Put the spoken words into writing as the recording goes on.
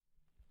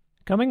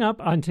Coming up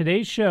on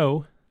today's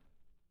show,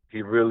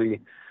 he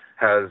really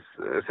has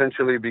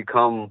essentially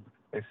become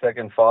a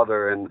second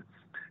father. And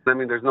I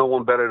mean, there's no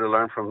one better to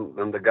learn from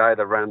than the guy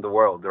that ran the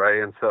world,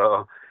 right? And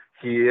so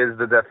he is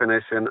the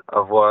definition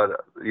of what,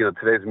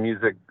 today's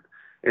music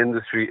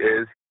industry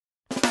is.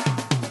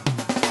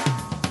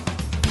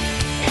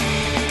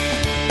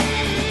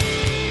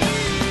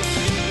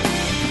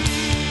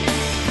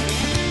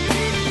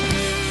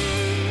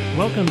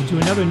 welcome to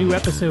another new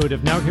episode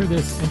of Now Hear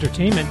This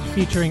Entertainment,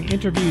 featuring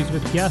interviews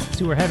with guests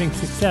who are having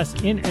success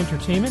in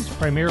entertainment,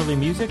 primarily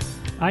music.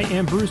 I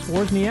am Bruce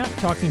Wozniak,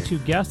 talking to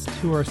guests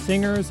who are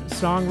singers,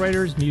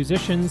 songwriters,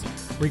 musicians,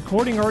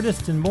 recording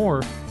artists, and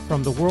more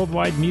from the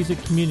worldwide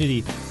music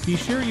community. Be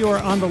sure you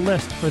are on the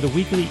list for the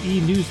weekly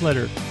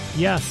e-newsletter.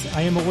 Yes,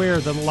 I am aware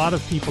that a lot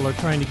of people are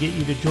trying to get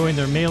you to join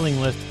their mailing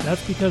list.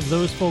 That's because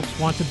those folks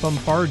want to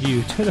bombard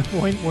you to the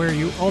point where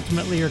you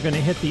ultimately are going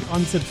to hit the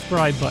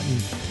unsubscribe button.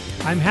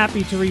 I'm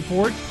happy to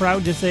report,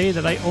 proud to say,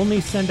 that I only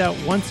send out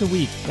once a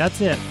week.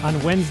 That's it,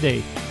 on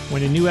Wednesday,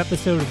 when a new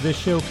episode of this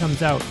show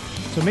comes out.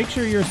 So make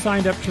sure you're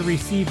signed up to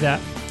receive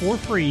that for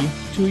free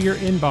to your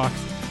inbox.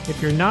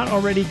 If you're not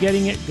already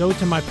getting it, go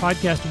to my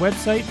podcast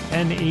website,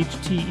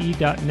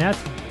 NHTE.net,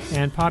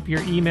 and pop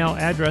your email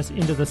address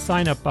into the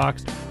sign-up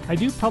box. I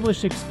do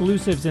publish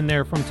exclusives in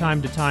there from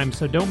time to time,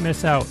 so don't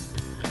miss out.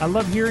 I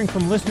love hearing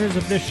from listeners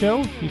of this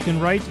show. You can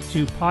write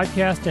to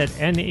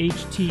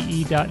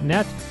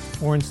podcast@nhte.net,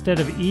 or instead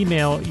of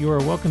email, you are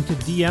welcome to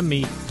DM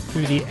me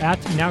through the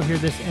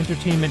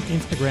 @NowHearThisEntertainment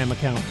Instagram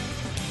account.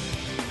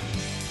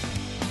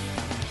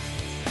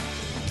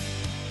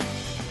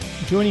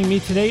 Joining me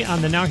today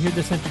on the Now Hear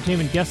This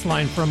Entertainment guest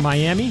line from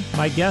Miami,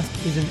 my guest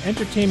is an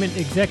entertainment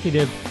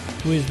executive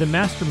who is the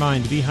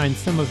mastermind behind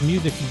some of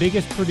music's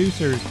biggest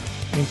producers,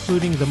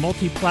 including the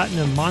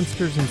multi-platinum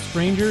Monsters and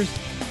Strangerz,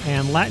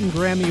 and Latin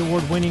Grammy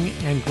Award-winning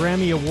and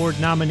Grammy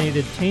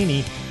Award-nominated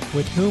Tainy,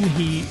 with whom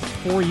he,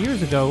 4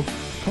 years ago,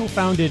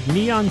 co-founded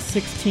Neon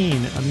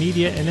 16, a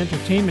media and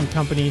entertainment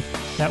company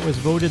that was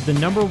voted the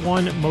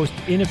 #1 most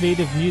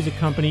innovative music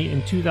company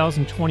in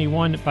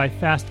 2021 by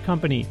Fast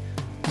Company.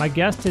 My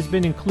guest has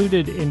been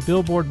included in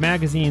Billboard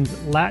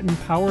magazine's Latin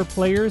Power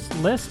Players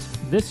list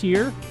this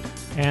year,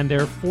 and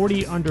their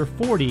 40 Under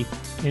 40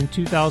 in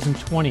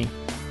 2020.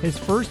 His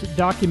first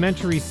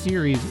documentary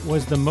series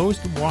was the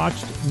most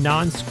watched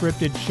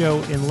non-scripted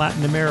show in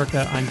Latin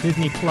America on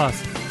Disney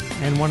Plus,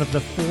 and one of the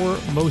 4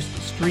 most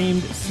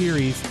streamed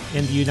series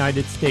in the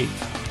United States.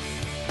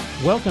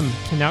 Welcome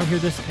to Now Hear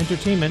This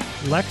Entertainment,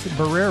 Lex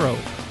Borrero.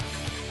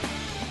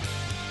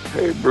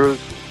 Hey, Bruce.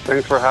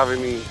 Thanks for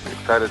having me.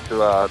 Excited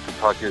to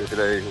talk here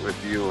today with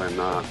you and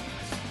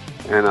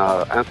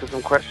answer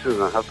some questions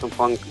and have some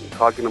fun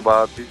talking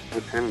about the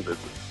entertainment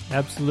business.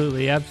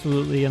 Absolutely.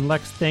 And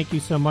Lex, thank you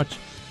so much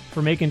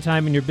for making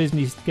time in your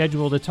busy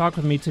schedule to talk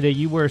with me today.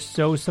 You wear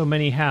so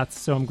many hats,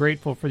 so I'm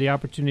grateful for the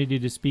opportunity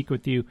to speak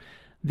with you.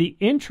 The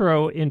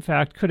intro, in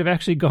fact, could have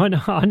actually gone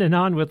on and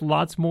on with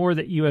lots more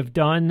that you have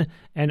done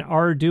and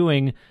are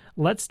doing.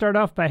 Let's start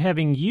off by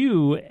having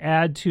you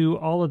add to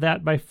all of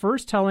that by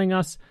first telling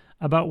us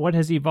about what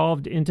has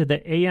evolved into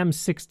the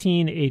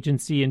AM16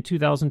 agency in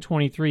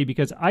 2023,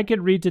 because I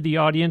could read to the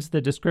audience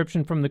the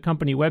description from the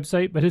company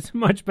website, but it's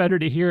much better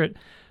to hear it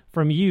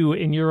from you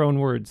in your own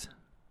words.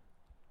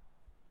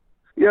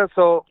 Yeah,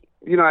 so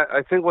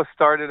I think what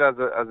started as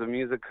a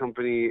music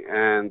company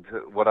and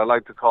what I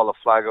like to call a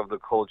flag of the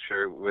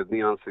culture with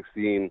Neon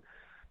 16,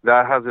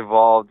 that has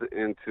evolved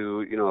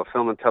into, a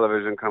film and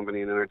television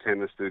company and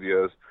entertain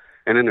studios,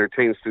 and an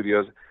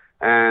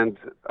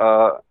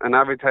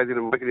advertising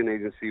and marketing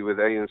agency with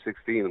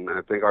AM16. And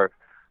I think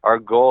our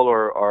goal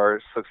or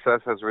our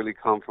success has really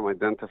come from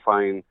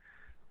identifying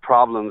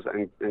problems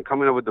and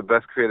coming up with the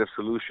best creative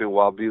solution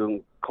while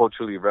being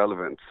culturally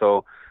relevant.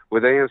 So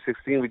with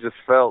AM16, we just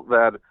felt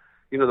that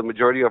the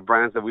majority of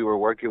brands that we were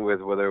working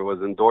with, whether it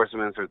was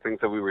endorsements or things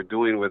that we were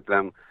doing with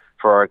them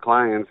for our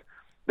clients,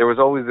 there was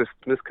always this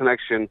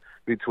misconnection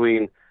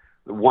between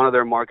one of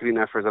their marketing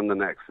efforts and the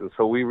next. And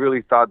so we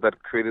really thought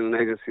that creating an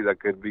agency that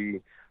could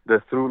be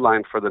the through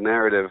line for the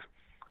narrative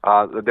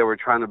that they were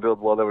trying to build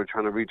while they were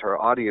trying to reach our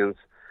audience,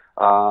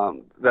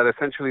 that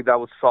essentially that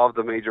would solve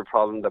the major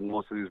problem that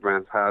most of these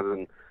brands have.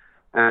 And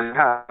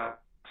that's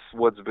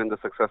what's been the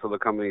success of the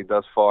company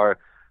thus far.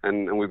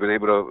 And we've been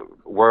able to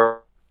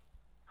work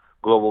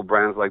global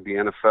brands like the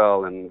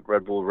NFL and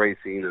Red Bull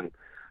Racing and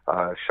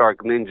Shark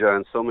Ninja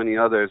and so many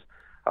others.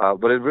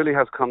 But it really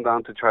has come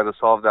down to try to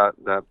solve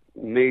that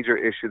major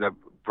issue that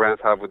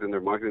brands have within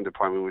their marketing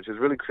department, which is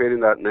really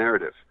creating that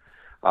narrative.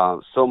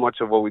 So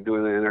much of what we do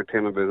in the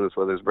entertainment business,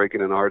 whether it's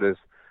breaking an artist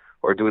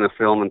or doing a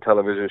film and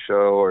television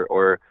show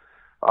or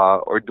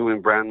doing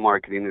brand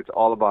marketing, it's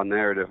all about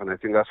narrative. And I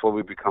think that's what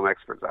we've become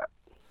experts at.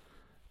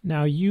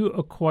 Now, you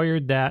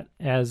acquired that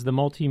as the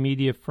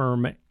multimedia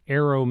firm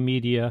Arrow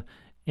Media,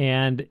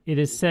 and it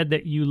is said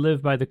that you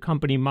live by the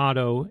company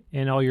motto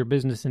in all your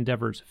business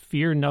endeavors: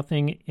 fear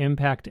nothing,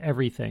 impact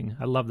everything.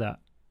 I love that.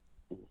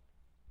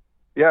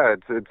 Yeah,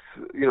 it's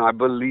I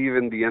believe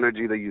in the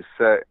energy that you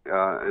set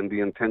and the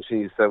intention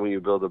you set when you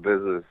build a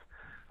business.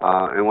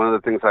 And one of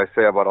the things I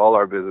say about all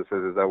our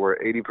businesses is that we're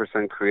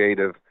 80%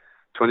 creative,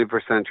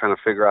 20% trying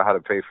to figure out how to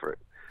pay for it.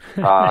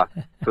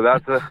 So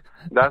that's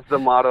the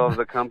motto of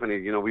the company.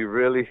 You know, we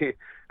really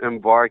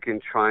embark in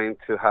trying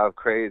to have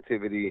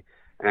creativity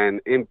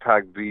and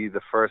impact be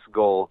the first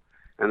goal,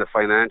 and the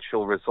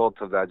financial result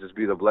of that just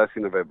be the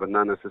blessing of it, but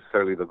not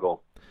necessarily the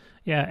goal.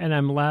 Yeah, and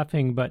I'm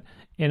laughing, but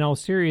in all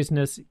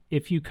seriousness,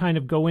 if you kind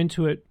of go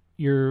into it,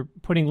 you're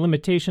putting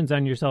limitations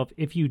on yourself.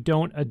 If you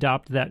don't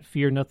adopt that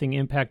fear nothing,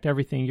 impact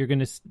everything, you're going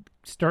to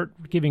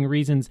start giving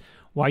reasons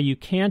why you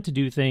can't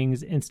do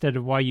things instead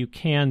of why you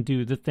can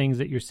do the things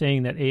that you're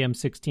saying that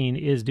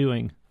AM16 is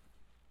doing.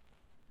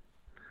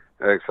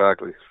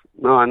 Exactly.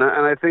 No, and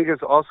I think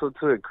it's also,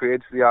 too, it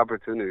creates the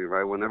opportunity,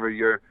 right? Whenever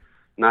you're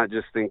not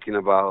just thinking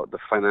about the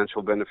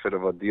financial benefit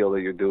of a deal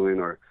that you're doing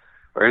or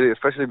any,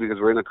 especially because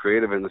we're in a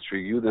creative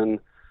industry, you then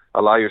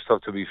allow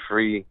yourself to be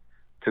free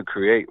to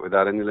create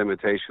without any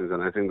limitations.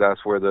 And I think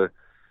that's where the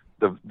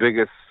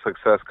biggest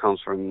success comes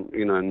from,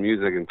 you know, in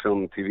music and film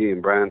and TV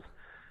and brands.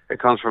 It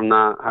comes from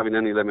not having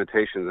any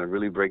limitations and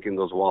really breaking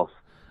those walls.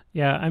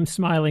 Yeah, I'm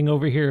smiling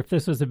over here. If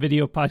this was a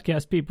video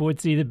podcast, people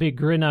would see the big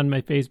grin on my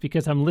face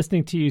because I'm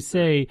listening to you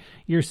say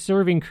you're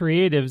serving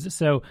creatives.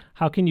 So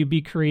how can you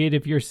be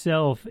creative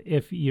yourself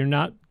if you're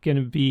not going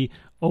to be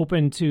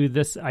open to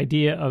this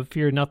idea of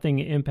fear nothing,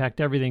 impact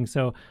everything?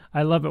 So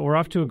I love it. We're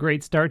off to a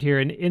great start here.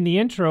 And in the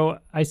intro,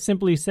 I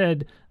simply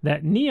said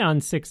that Neon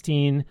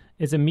 16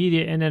 is a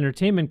media and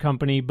entertainment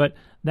company, but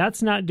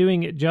that's not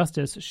doing it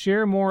justice.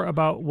 Share more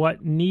about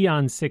what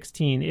Neon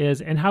 16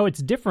 is and how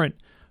it's different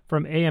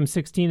from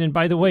AM16. And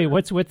by the way,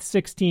 what's with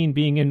 16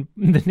 being in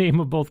the name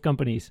of both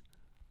companies?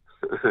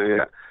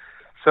 Yeah.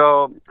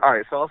 So, all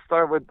right. So I'll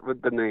start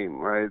with the name,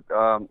 right?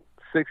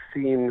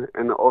 16,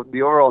 and the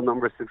overall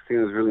number 16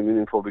 is really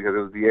meaningful because it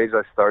was the age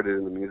I started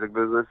in the music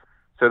business.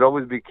 So it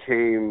always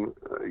became,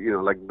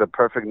 like the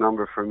perfect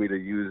number for me to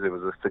use. It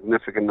was a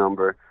significant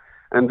number.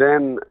 And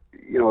then,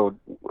 I don't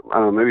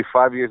know, maybe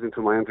 5 years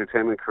into my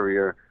entertainment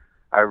career,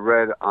 I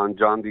read on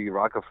John D.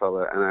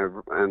 Rockefeller,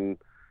 and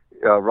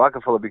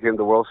Rockefeller became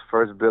the world's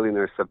first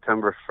billionaire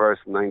September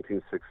 1st,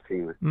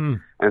 1916.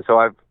 And so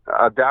I've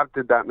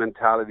adapted that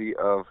mentality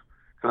of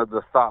kind of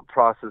the thought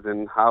process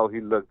and how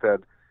he looked at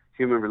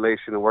human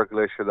relation and work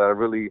relation that I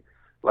really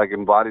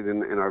embodied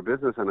in our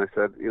business. And I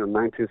said,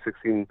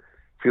 1916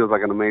 feels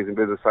like an amazing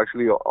business.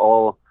 Actually,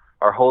 all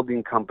our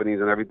holding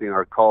companies and everything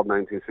are called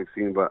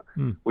 1916, but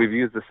we've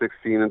used the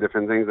 16 in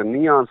different things. And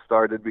Neon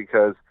started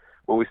because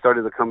when we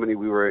started the company,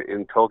 we were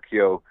in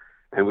Tokyo,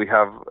 and we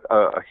have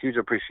a huge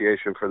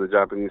appreciation for the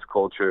Japanese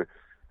culture.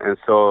 And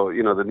so,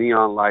 the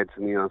neon lights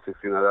and Neon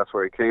 16, that's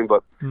where it came.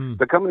 But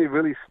the company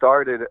really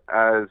started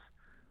as,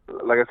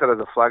 like I said, as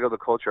a flag of the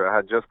culture. I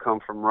had just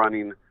come from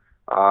running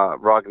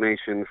Rock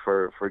Nation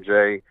for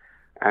Jay.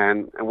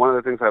 And one of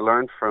the things I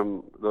learned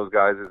from those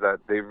guys is that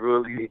they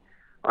really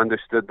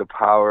understood the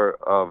power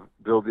of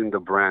building the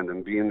brand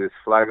and being this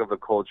flag of the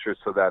culture,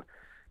 so that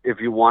if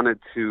you wanted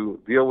to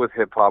deal with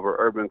hip-hop or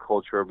urban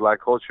culture or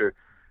black culture,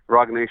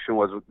 Rock Nation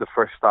was the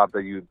first stop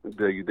that you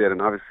did. And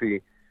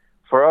obviously,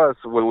 for us,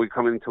 when we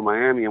come into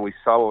Miami and we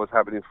saw what was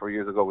happening 4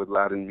 years ago with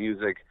Latin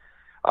music,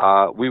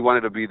 we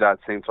wanted to be that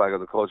same flag of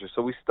the culture.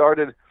 So we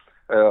started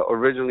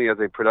originally as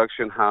a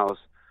production house,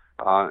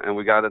 and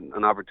we got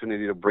an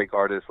opportunity to break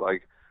artists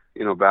like,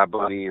 Bad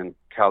Bunny and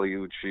Kali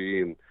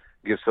Uchis, and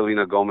give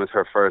Selena Gomez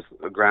her first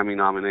Grammy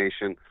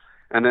nomination.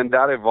 And then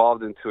that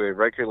evolved into a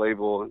record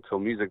label, into a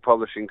music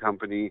publishing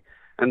company,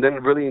 and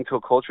then really into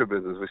a culture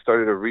business. We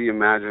started to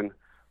reimagine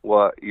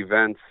what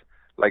events,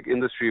 like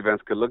industry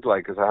events, could look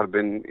like, because I had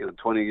been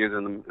 20 years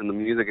in the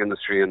music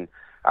industry, and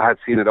I had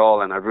seen it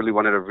all, and I really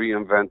wanted to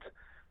reinvent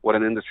what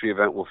an industry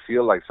event will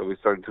feel like. So we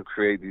started to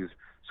create these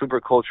super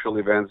cultural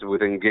events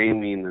within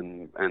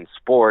gaming and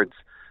sports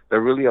that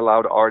really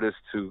allowed artists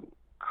to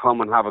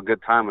come and have a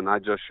good time and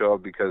not just show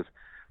up because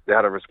they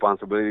had a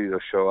responsibility to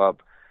show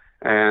up.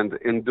 And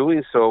in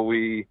doing so,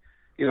 we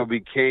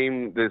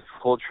became this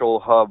cultural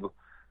hub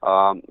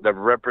that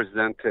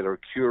represented or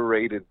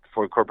curated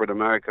for corporate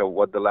America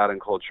what the Latin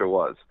culture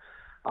was.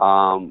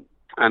 And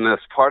as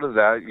part of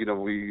that,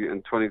 we in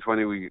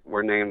 2020 we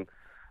were named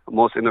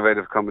most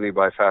innovative company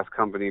by Fast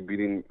Company,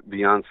 beating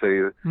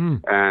Beyonce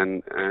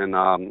and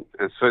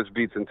Swiss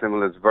Beats and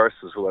Timbaland's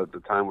Versus, who at the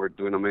time were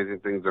doing amazing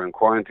things during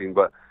quarantine.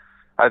 But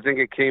I think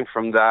it came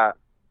from that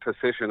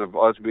position of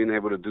us being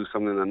able to do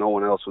something that no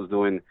one else was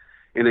doing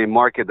in a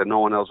market that no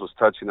one else was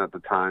touching at the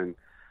time.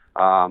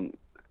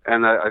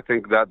 And I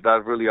think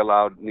that really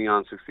allowed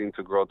Neon 16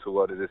 to grow to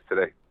what it is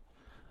today.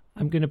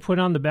 I'm going to put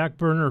on the back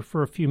burner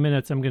for a few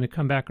minutes. I'm going to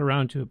come back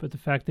around to it. But the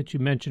fact that you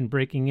mentioned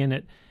breaking in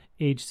at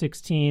age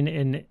 16,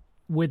 and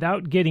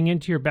without getting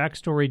into your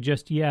backstory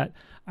just yet,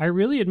 I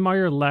really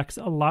admire, Lex,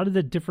 a lot of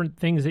the different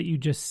things that you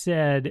just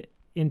said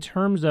in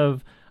terms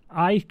of,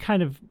 I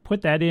kind of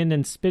put that in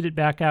and spit it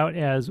back out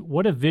as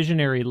what a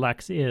visionary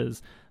Lex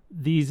is.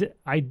 These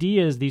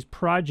ideas, these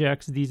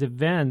projects, these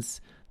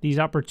events, these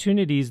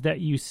opportunities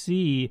that you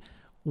see,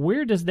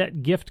 where does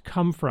that gift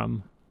come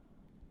from?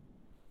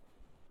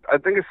 I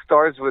think it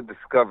starts with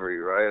discovery,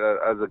 right?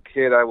 As a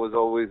kid, I was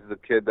always the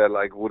kid that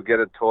like would get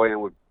a toy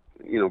and would,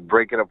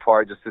 break it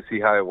apart just to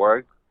see how it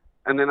worked.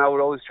 And then I would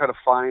always try to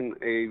find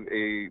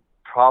a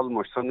problem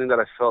or something that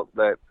I felt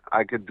that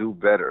I could do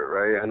better,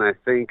 right? And I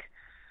think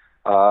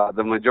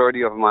the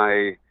majority of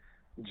my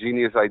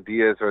genius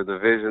ideas or the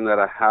vision that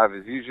I have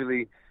is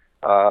usually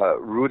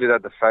rooted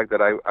at the fact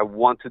that I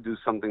want to do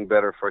something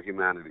better for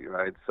humanity,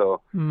 right?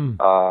 So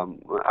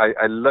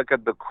I look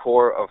at the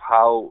core of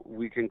how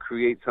we can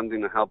create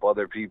something to help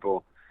other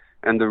people.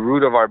 And the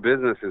root of our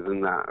business is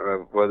in that,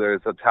 right? Whether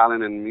it's a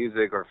talent in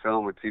music or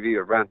film or TV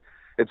or brand,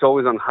 it's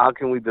always on how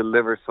can we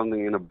deliver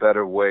something in a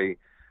better way?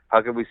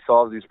 How can we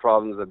solve these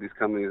problems that these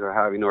companies are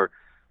having?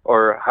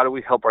 Or how do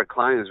we help our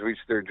clients reach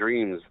their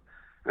dreams?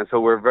 And so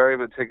we're very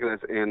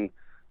meticulous in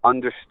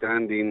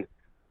understanding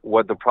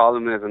what the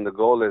problem is and the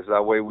goal is.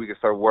 That way we can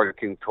start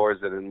working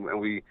towards it.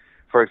 And we,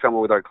 for example,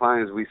 with our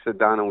clients, we sit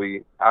down and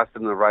we ask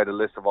them to write a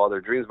list of all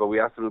their dreams, but we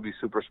ask them to be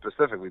super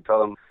specific. We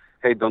tell them,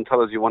 hey, don't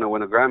tell us you want to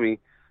win a Grammy.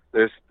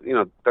 There's,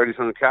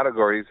 30-some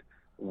categories.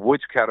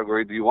 Which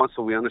category do you want,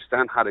 so we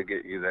understand how to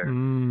get you there?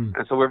 And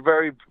so we're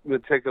very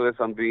meticulous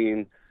on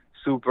being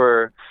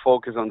super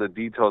focused on the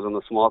details and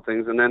the small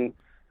things. And then,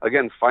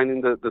 again,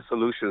 finding the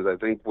solutions. I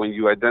think when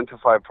you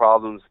identify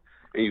problems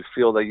and you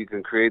feel that you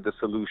can create the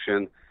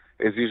solution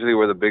is usually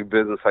where the big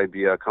business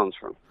idea comes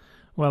from.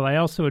 Well, I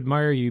also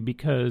admire you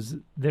because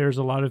there's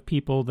a lot of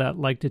people that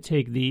like to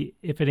take the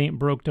if it ain't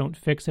broke, don't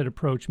fix it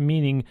approach,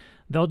 meaning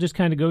they'll just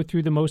kind of go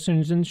through the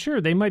motions and sure,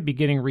 they might be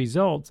getting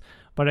results.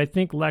 But I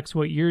think, Lex,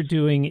 what you're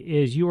doing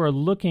is you are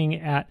looking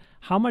at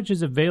how much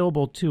is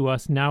available to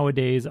us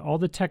nowadays, all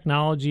the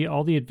technology,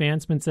 all the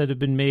advancements that have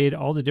been made,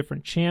 all the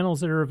different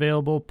channels that are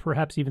available,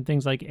 perhaps even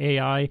things like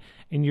AI,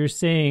 and you're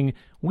saying,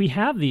 we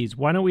have these.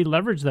 Why don't we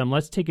leverage them?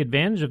 Let's take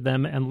advantage of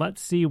them and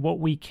let's see what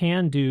we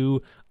can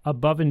do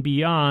above and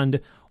beyond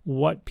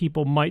what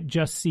people might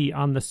just see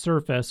on the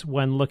surface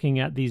when looking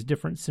at these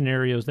different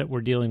scenarios that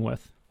we're dealing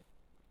with.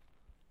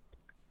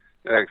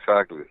 Yeah,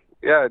 exactly.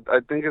 Yeah, I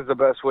think it's the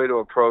best way to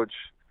approach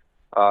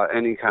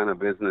any kind of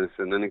business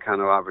and any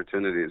kind of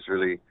opportunity is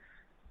really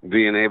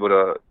being able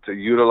to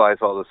utilize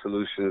all the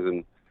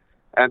solutions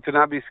and to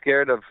not be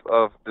scared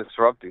of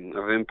disrupting,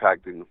 of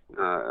impacting.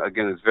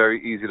 Again, it's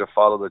very easy to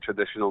follow the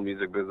traditional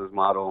music business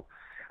model.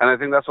 And I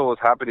think that's what was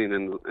happening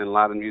in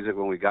Latin music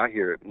when we got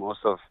here. Most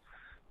of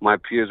my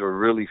peers were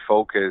really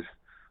focused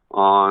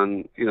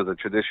on, the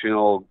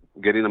traditional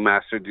getting a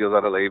master deal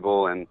at a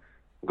label and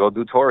go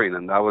do touring.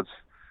 And that was,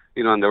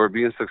 and they were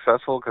being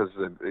successful because,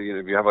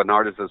 if you have an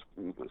artist that's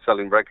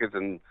selling records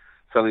and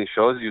selling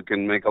shows, you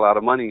can make a lot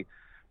of money.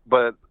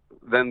 But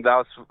then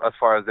that's as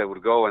far as they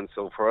would go. And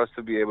so for us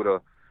to be able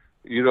to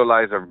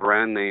utilize our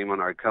brand name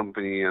and our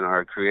company and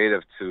our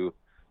creative to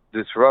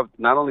disrupt,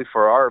 not only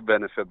for our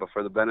benefit, but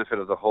for the benefit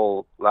of the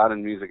whole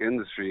Latin music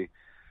industry,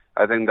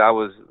 I think that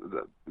was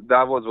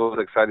what was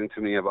exciting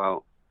to me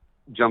about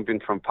jumping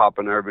from pop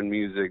and urban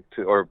music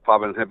or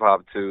pop and hip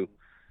hop to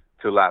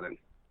Latin.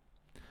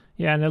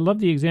 Yeah, and I love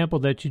the example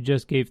that you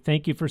just gave.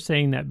 Thank you for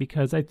saying that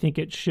because I think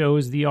it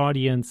shows the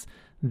audience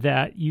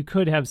that you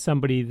could have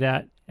somebody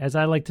that, as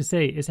I like to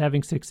say, is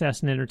having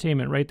success in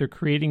entertainment, right? They're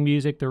creating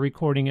music, they're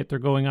recording it, they're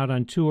going out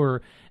on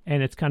tour,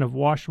 and it's kind of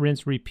wash,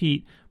 rinse,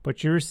 repeat.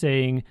 But you're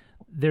saying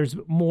there's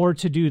more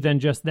to do than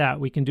just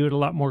that. We can do it a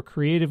lot more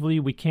creatively.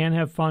 We can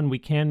have fun. We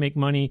can make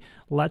money.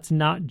 Let's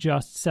not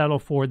just settle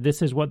for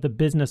this is what the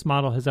business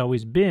model has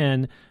always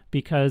been,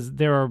 because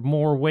there are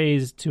more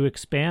ways to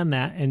expand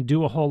that and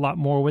do a whole lot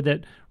more with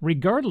it,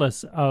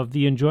 regardless of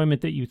the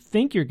enjoyment that you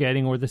think you're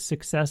getting or the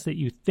success that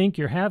you think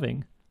you're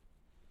having.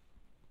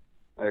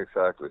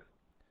 Exactly.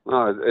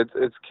 No,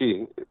 it's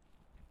key.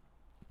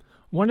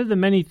 One of the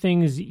many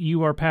things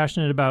you are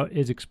passionate about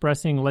is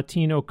expressing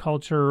Latino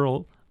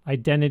cultural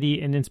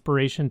identity and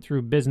inspiration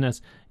through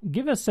business.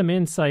 Give us some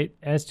insight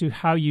as to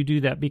how you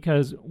do that,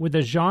 because with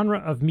a genre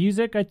of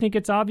music, I think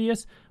it's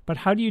obvious, but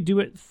how do you do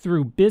it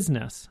through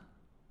business?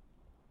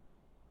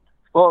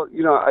 Well,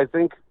 I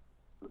think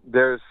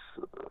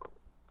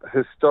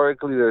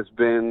historically there's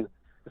been,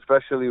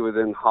 especially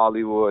within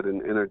Hollywood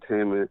and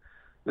entertainment,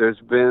 there's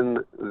been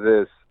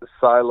this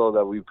silo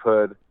that we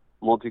put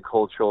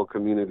multicultural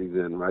communities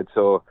in, right?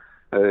 So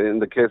in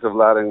the case of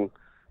Latin,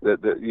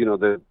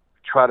 the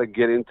try to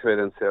get into it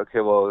and say,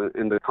 okay, well,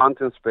 in the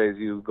content space,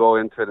 you go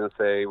into it and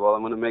say, well,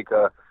 I'm going to make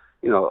a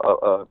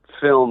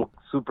film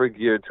super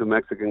geared to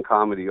Mexican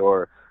comedy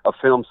or a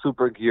film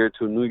super geared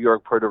to New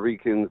York Puerto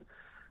Ricans.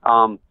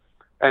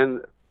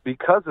 And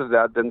because of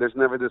that, then there's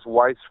never this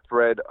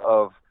widespread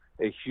of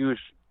a huge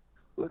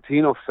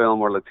Latino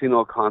film or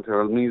Latino content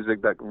or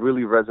music that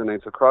really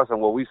resonates across.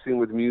 And what we've seen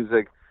with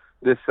music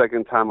this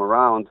second time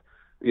around,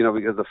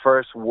 because the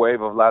first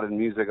wave of Latin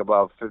music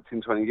about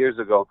 15, 20 years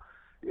ago,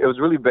 it was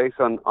really based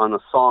on a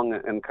song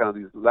and kind of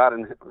these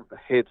Latin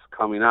hits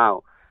coming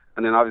out.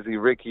 And then obviously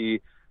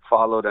Ricky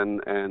followed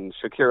and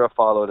Shakira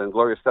followed and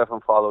Gloria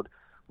Estefan followed.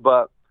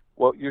 But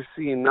what you're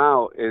seeing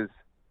now is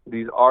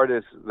these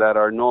artists that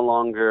are no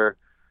longer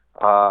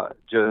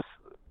just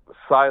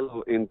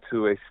silo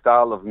into a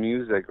style of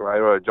music, right,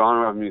 or a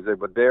genre of music,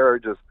 but they are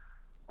just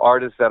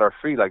artists that are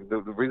free. Like the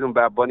reason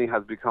Bad Bunny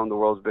has become the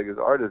world's biggest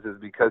artist is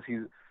because he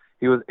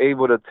was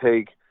able to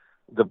take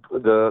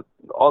the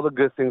all the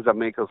good things that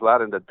make us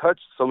Latin that touch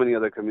so many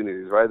other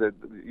communities, right? That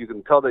you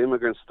can tell the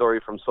immigrant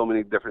story from so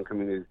many different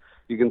communities.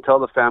 You can tell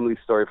the family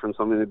story from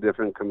so many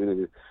different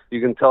communities.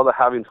 You can tell the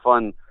having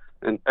fun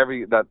and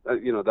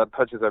that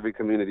touches every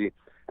community,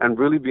 and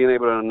really being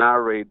able to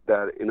narrate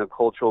that in a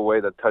cultural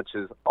way that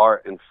touches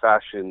art and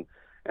fashion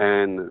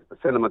and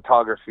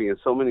cinematography and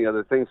so many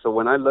other things. So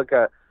when I look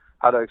at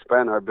how to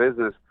expand our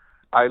business,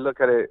 I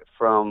look at it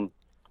from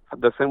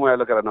the same way I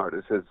look at an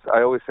artist.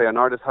 I always say an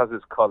artist has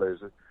his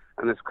colors,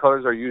 and his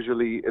colors are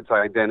usually its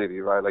identity,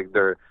 right? Like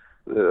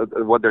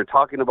what they're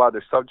talking about,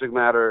 their subject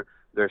matter,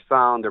 their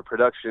sound, their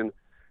production,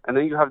 and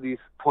then you have these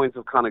points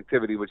of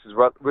connectivity, which is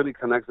what really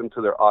connects them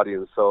to their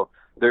audience. So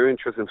their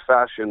interest in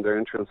fashion, their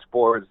interest in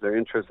sports, their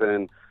interest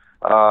in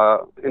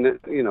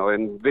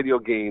video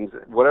games,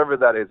 whatever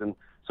that is. And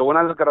so when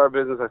I look at our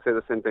business, I say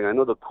the same thing. I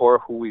know the core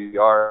of who we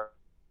are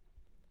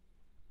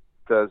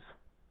does.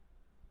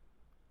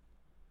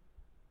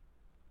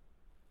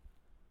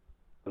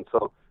 And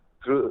so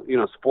through,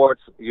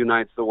 sports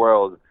unites the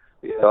world,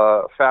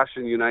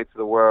 fashion unites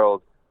the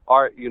world,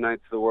 art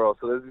unites the world.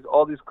 So there's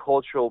all these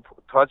cultural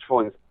touch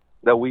points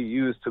that we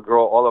use to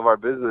grow all of our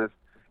business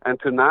and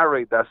to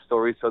narrate that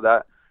story, so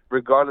that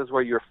regardless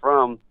where you're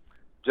from,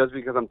 just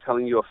because I'm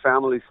telling you a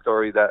family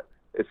story that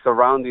is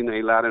surrounding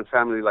a Latin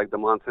family like the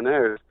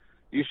Montaneros,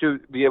 you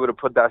should be able to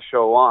put that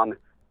show on.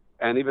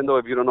 And even though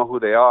if you don't know who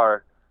they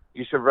are,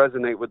 you should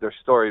resonate with their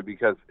story,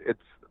 because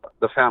it's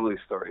the family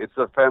story. It's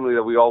the family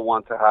that we all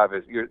want to have.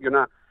 It's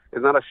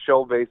not a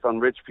show based on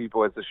rich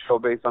people. It's a show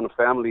based on a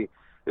family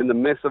in the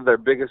midst of their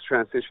biggest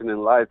transition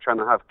in life, trying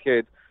to have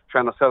kids,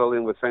 trying to settle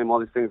in with fame, all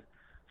these things.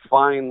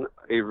 Find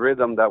a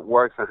rhythm that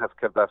works and has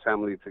kept that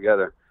family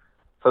together.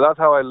 So that's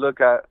how I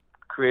look at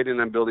creating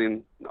and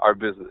building our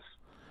business.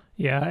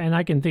 Yeah, and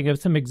I can think of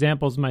some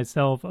examples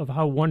myself of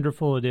how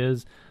wonderful it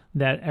is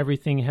that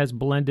everything has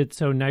blended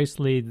so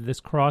nicely, this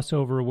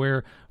crossover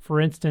where, for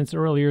instance,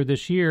 earlier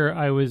this year,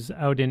 I was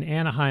out in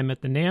Anaheim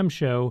at the NAMM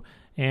show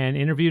and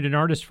interviewed an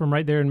artist from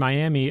right there in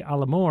Miami,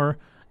 Alamore,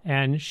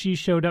 and she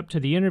showed up to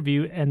the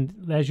interview,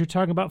 and as you're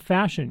talking about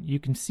fashion, you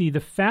can see the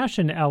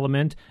fashion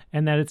element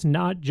and that it's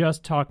not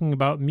just talking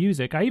about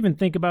music. I even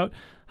think about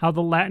how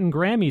the Latin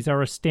Grammys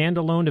are a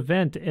standalone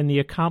event and the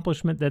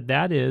accomplishment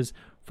that is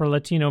for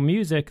Latino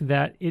music,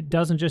 that it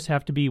doesn't just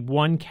have to be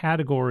one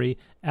category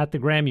at the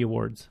Grammy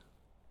Awards.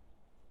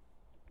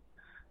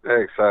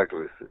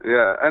 Exactly.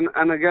 Yeah.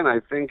 And again, I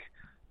think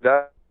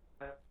that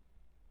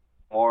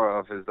more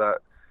of is that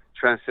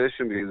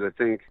transition, because I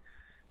think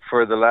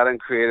for the Latin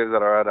creatives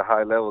that are at a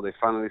high level, they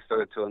finally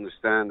started to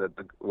understand that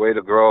the way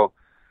to grow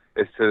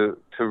is to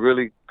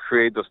really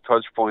create those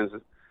touch points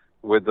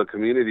with the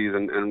communities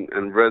and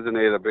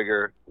resonate a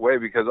bigger way,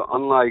 because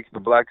unlike the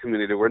Black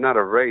community, we're not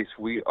a race.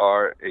 We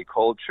are a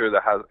culture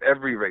that has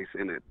every race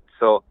in it.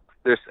 So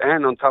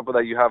and on top of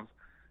that, you have,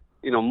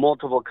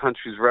 multiple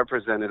countries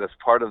represented as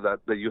part of that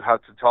you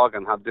have to talk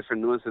and have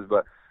different nuances.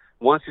 But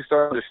once you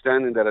start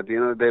understanding that at the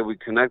end of the day, we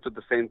connect with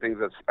the same things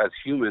as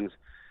humans,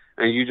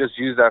 and you just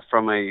use that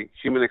from a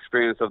human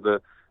experience of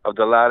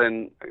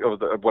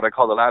what I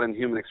call the Latin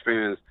human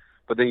experience,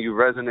 but then you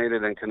resonate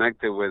it and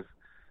connect it with,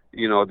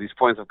 these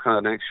points of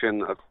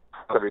connection of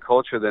every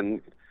culture,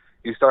 then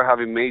you start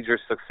having major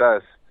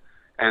success,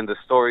 and the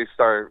stories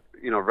start,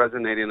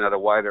 resonating at a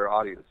wider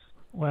audience.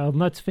 Well,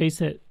 let's face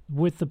it,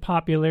 with the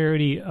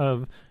popularity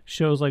of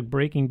shows like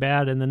Breaking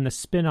Bad and then the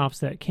spin-offs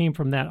that came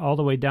from that all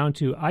the way down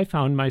to, I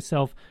found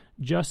myself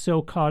just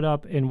so caught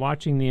up in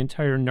watching the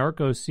entire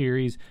Narcos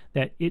series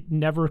that it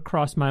never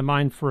crossed my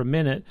mind for a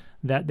minute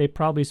that they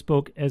probably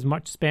spoke as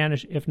much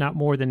Spanish, if not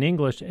more, than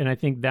English. And I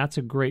think that's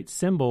a great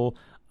symbol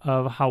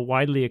of how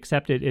widely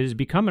accepted it has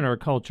become in our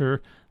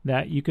culture,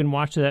 that you can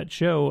watch that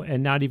show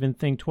and not even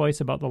think twice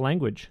about the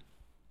language.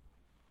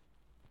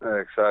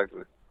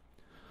 Exactly.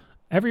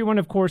 Everyone,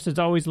 of course, is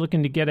always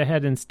looking to get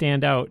ahead and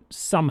stand out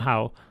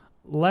somehow.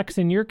 Lex,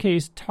 in your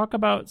case, talk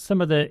about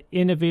some of the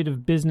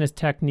innovative business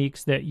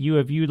techniques that you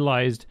have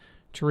utilized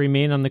to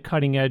remain on the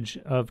cutting edge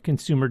of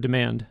consumer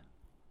demand.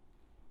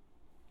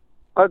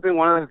 I think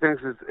one of the things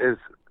is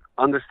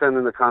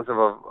understanding the concept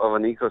of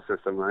an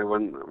ecosystem, right?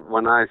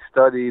 When I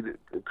studied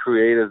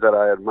creatives that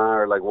I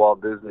admire, like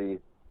Walt Disney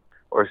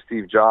or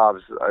Steve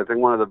Jobs, I think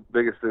one of the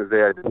biggest things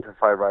they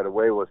identified right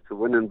away was to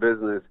win in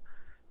business,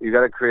 you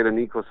got to create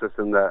an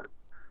ecosystem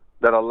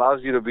that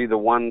allows you to be the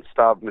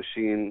one-stop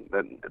machine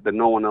that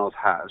no one else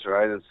has,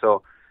 right? And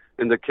so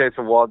in the case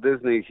of Walt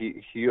Disney,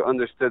 he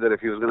understood that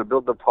if he was going to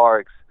build the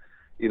parks,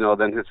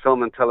 then his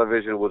film and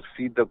television would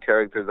feed the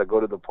characters that go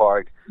to the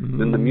park.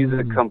 Then the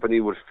music company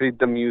would feed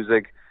the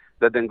music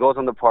that then goes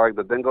on the park,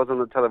 that then goes on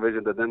the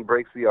television, that then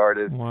breaks the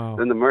artist. Wow.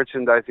 Then the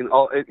merchandising.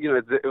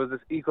 It was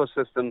this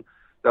ecosystem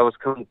that was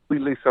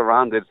completely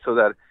surrounded so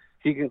that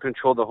he can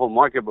control the whole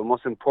market, but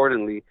most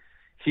importantly,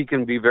 he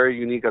can be very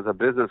unique as a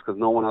business because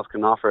no one else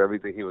can offer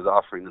everything he was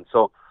offering. And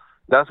so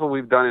that's what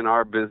we've done in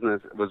our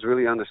business, was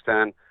really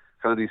understand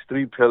kind of these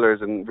three pillars,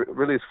 and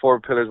really it's four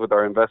pillars with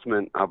our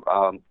investment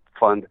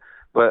fund,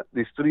 but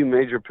these three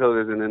major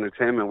pillars in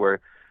entertainment where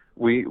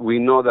we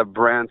know that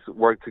brands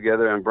work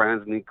together and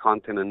brands need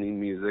content and need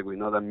music. We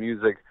know that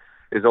music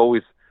is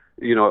always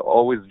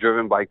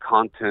driven by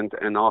content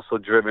and also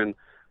driven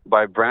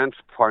by brand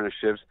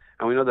partnerships.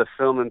 And we know that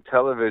film and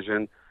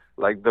television,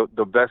 like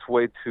the best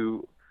way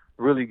to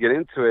really get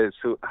into it is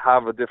to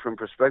have a different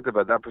perspective.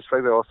 But that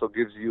perspective also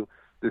gives you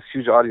this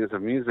huge audience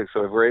of music.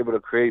 So if we're able to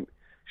create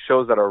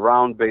shows that are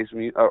around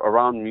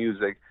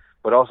music,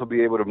 but also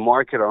be able to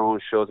market our own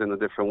shows in a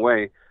different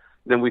way,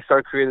 then we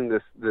start creating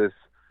this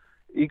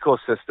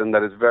ecosystem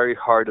that is very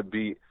hard to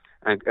beat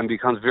and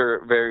becomes very,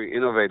 very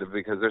innovative,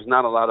 because there's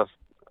not a lot of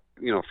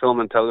film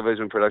and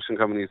television production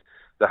companies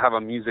that have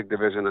a music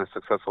division as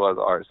successful as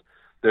ours.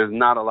 There's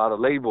not a lot of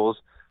labels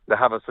that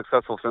have a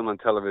successful film and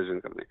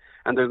television company.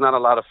 And there's not a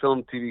lot of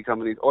film, TV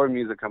companies or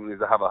music companies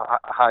that have a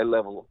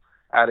high-level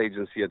ad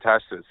agency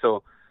attached to it.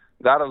 So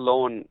that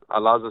alone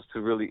allows us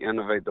to really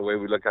innovate the way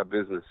we look at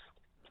business.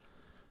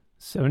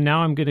 So now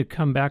I'm going to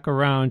come back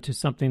around to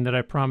something that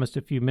I promised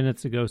a few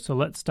minutes ago. So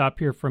let's stop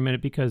here for a minute,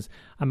 because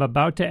I'm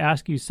about to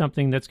ask you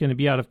something that's going to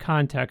be out of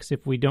context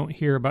if we don't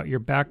hear about your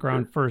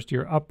background first,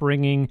 your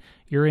upbringing,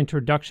 your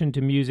introduction to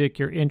music,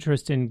 your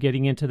interest in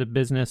getting into the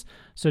business.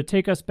 So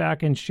take us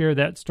back and share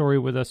that story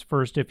with us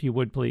first, if you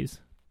would, please.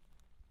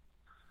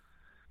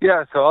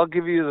 Yeah, so I'll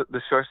give you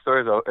the short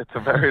story, though. It's a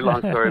very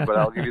long story, but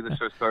I'll give you the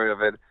short story of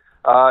it.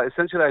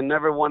 Essentially, I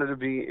never wanted to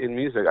be in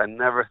music. I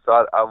never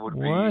thought I would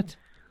be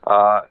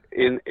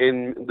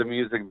in the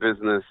music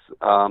business.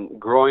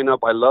 Growing up,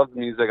 I loved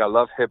music. I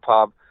loved hip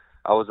hop.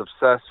 I was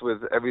obsessed with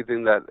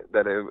everything that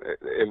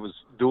it was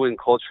doing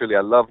culturally.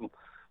 I loved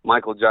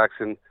Michael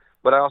Jackson,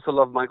 but I also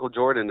loved Michael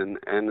Jordan.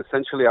 And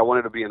essentially, I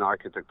wanted to be an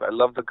architect. I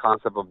loved the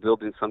concept of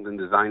building something,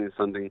 designing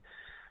something,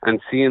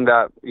 and seeing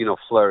that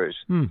flourish.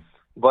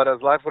 But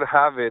as life would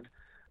have it,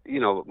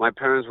 my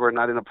parents were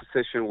not in a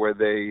position where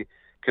they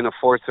can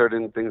afford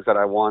certain things that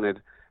I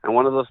wanted. And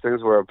one of those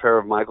things were a pair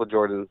of Michael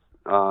Jordan's,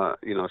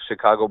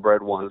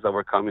 Chicago-bred ones that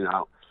were coming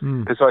out.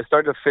 And so I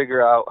started to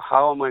figure out,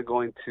 how am I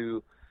going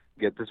to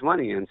get this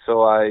money? And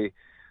so I,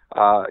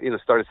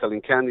 started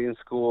selling candy in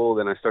school.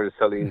 Then I started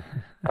selling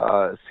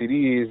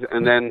CDs.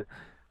 And then,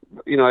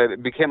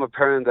 it became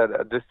apparent that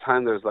at this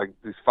time there's like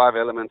these 5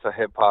 elements of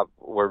hip-hop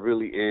were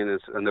really in.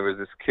 And there was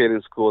this kid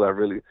in school that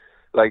really,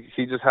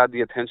 he just had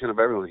the attention of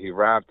everyone. He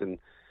rapped. And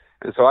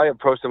so I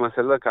approached him. I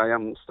said, look, I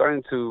am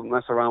starting to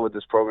mess around with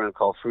this program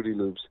called Fruity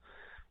Loops.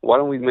 Why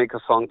don't we make a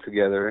song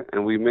together?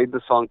 And we made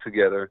the song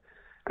together.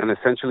 And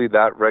essentially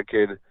that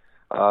record,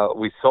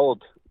 we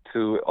sold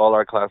to all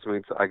our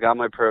classmates. I got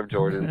my pair of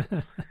Jordans,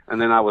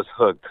 and then I was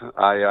hooked.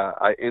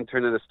 I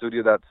interned in a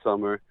studio that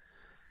summer.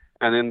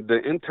 And in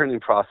the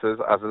interning process,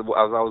 as I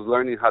was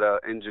learning how to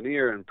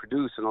engineer and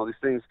produce and all these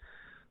things,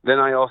 then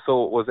I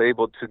also was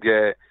able to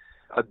get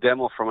a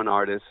demo from an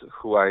artist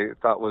who I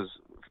thought was,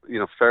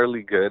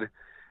 fairly good.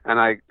 And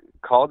I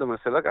called him and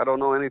said, look, I don't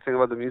know anything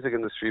about the music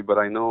industry, but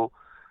I know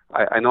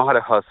how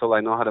to hustle.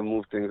 I know how to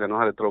move things. I know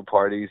how to throw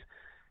parties.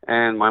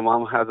 And my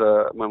mom's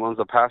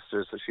a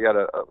pastor, so she had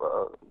a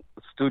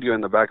studio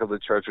in the back of the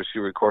church where she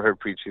recorded her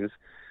preachings.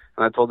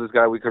 And I told this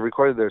guy we could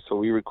record it there. So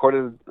we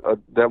recorded a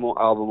demo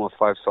album of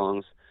 5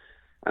 songs.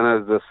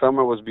 And as the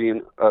summer was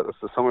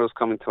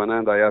coming to an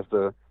end, I asked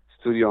the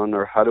studio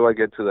owner, how do I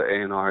get to the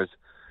A&Rs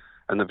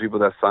and the people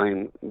that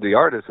sign the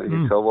artists? And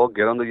he said, well,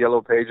 get on the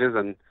yellow pages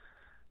and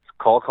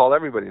call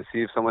everybody and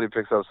see if somebody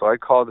picks up. So I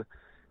called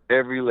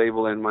every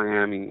label in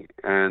Miami,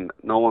 and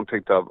no one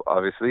picked up,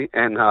 obviously.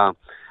 And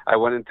I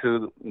went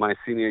into my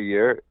senior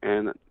year,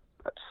 and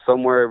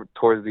somewhere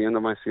towards the end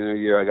of my senior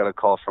year, I got a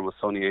call from a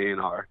Sony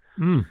A&R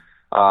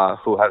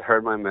who had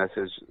heard my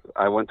message.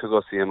 I went to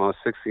go see him. I was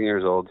 16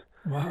 years old.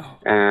 Wow.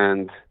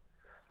 And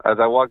as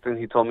I walked in,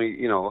 he told me,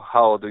 how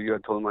old are you? I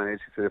told him my age.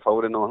 He said, if I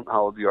would have known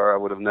how old you are, I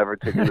would have never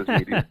taken this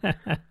meeting.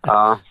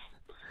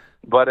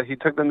 But he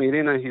took the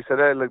meeting, and he said,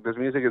 hey, look, this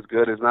music is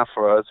good. It's not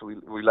for us.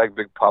 We like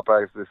big pop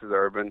acts. This is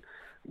urban.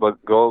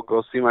 But go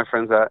see my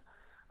friends at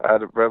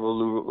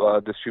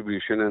Revolut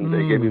Distribution. And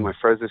they gave me my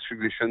first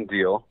distribution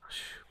deal.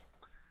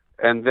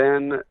 And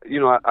then,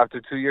 after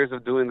 2 years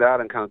of doing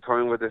that and kind of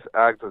touring with this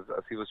act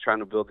as he was trying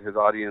to build his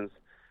audience,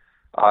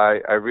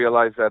 I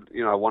realized that,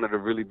 I wanted to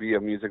really be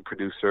a music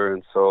producer.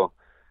 And so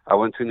I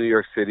went to New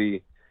York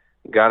City,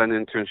 got an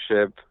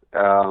internship,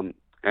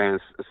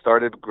 and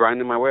started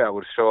grinding my way. I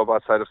would show up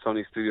outside of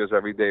Sony Studios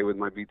every day with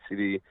my Beat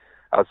CD,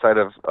 outside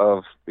of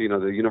the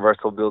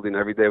Universal building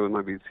every day with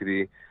my Beat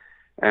CD.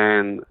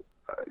 And,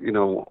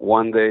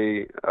 one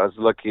day I was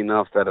lucky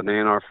enough that an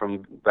A&R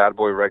from Bad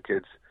Boy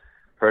Records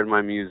heard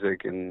my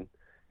music and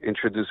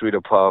introduced me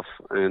to Puff.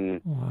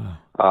 And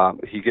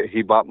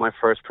he bought my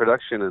first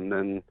production. And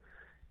then,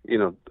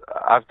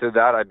 after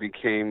that I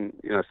became,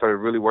 I started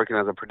really working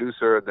as a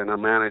producer, then a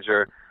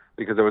manager,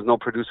 because there was no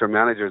producer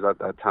managers at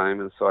that time.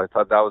 And so I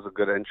thought that was a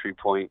good entry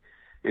point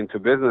into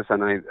business.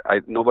 And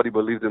I nobody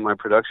believed in my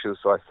production.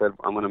 So I said,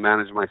 I'm going to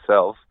manage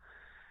myself.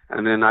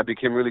 And then I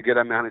became really good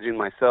at managing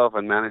myself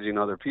and managing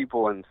other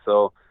people. And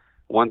so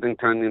one thing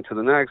turned into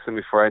the next. And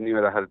before I knew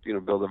it, I had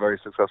to, build a very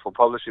successful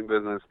publishing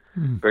business,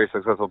 very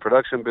successful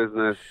production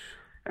business.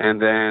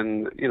 And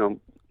then,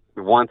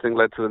 one thing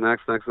led to the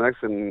next.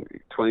 And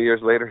 20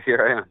 years later,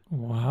 here I am.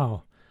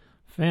 Wow.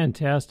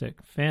 Fantastic.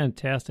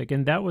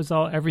 And that was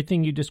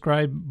everything you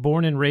described,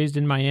 born and raised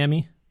in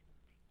Miami?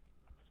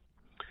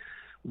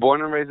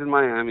 Born and raised in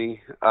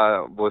Miami,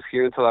 was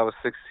here until I was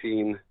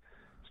 16.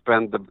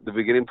 Spent the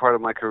beginning part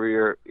of my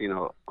career,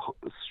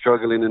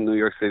 struggling in New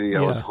York City.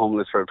 I was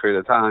homeless for a period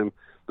of time.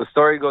 The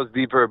story goes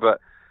deeper,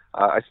 but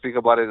I speak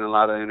about it in a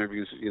lot of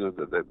interviews,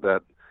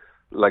 that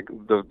like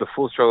the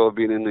full struggle of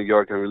being in New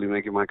York and really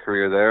making my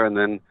career there. And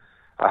then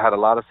I had a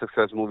lot of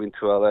success moving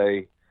to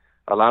LA,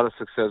 a lot of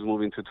success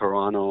moving to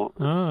Toronto,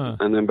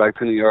 and then back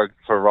to New York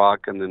for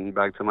rock, and then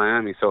back to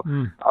Miami. So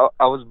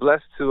I was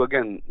blessed to,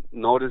 again,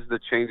 notice the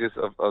changes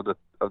of the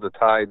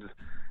tides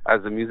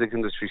as the music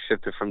industry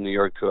shifted from New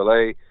York to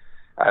LA,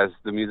 as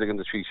the music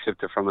industry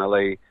shifted from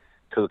LA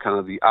to kind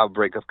of the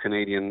outbreak of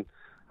Canadian,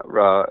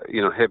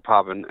 hip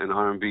hop and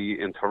R&B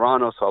in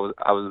Toronto. So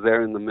I was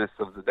there in the midst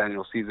of the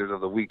Daniel Caesars,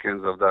 of the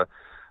Weekends, of the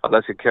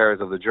Alessia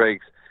Caras, of the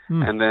Drakes,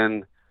 and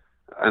then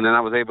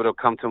I was able to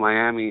come to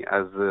Miami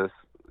as this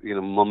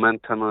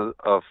momentum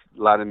of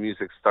Latin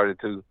music started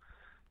to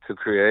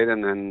create,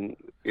 and then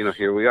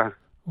here we are.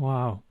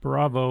 Wow.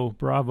 Bravo.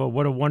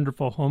 What a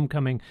wonderful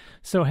homecoming.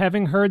 So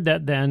having heard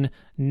that, then,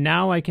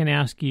 now I can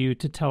ask you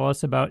to tell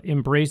us about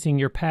embracing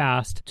your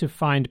past to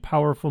find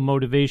powerful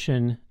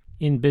motivation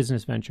in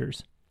business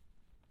ventures.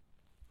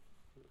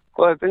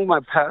 Well, I think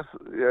my past,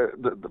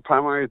 the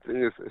primary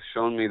thing is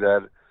shown me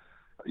that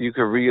you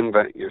can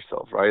reinvent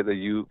yourself, right? That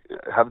you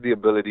have the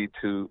ability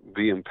to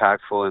be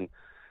impactful, and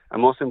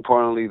most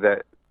importantly,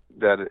 that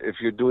if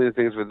you're doing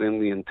things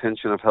within the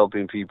intention of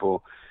helping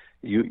people,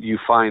 you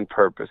find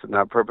purpose, and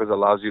that purpose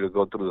allows you to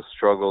go through the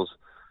struggles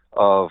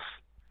of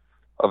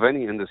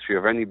any industry,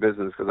 of any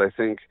business. Because I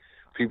think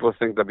people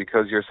think that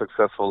because you're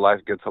successful,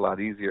 life gets a lot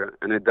easier,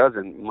 and it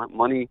doesn't.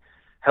 Money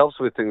helps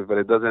with things, but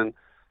it doesn't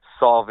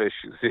solve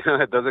issues.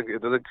 It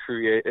doesn't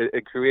create.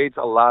 It creates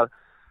a lot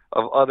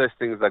of other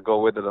things that go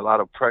with it, a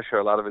lot of pressure,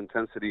 a lot of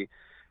intensity.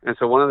 And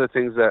so one of the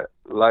things that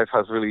life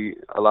has really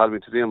allowed me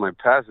to do in my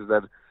past is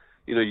that,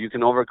 you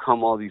can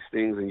overcome all these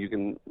things, and you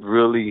can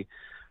really,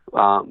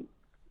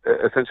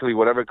 essentially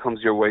whatever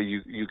comes your way,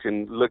 you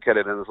can look at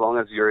it. And as long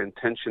as your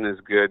intention is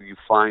good, you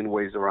find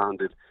ways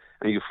around it,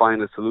 and you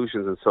find the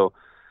solutions. And so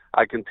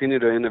I continue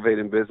to innovate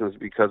in business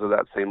because of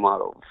that same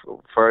model.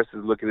 First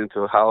is looking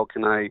into how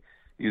can I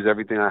use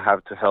everything I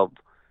have to help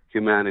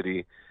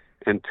humanity.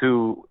 And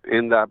two,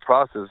 in that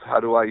process, how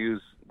do I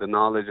use the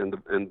knowledge and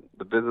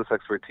the business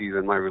expertise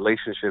and my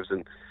relationships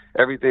and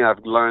everything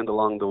I've learned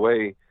along the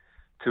way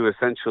to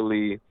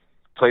essentially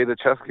play the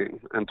chess game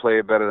and play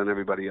it better than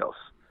everybody else.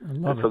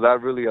 So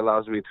that really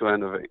allows me to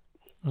innovate.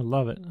 I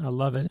love it.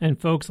 And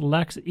folks,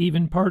 Lex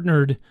even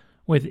partnered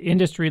with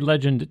industry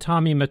legend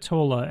Tommy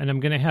Mottola, and I'm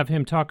going to have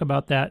him talk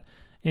about that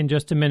in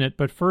just a minute.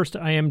 But first,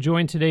 I am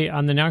joined today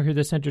on the Now Hear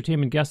This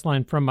Entertainment guest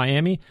line from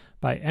Miami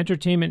by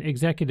entertainment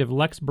executive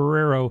Lex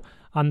Borrero.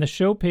 On the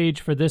show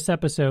page for this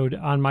episode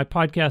on my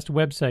podcast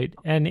website,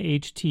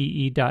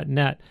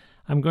 NHTE.net,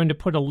 I'm going to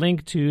put a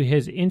link to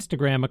his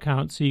Instagram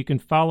account so you can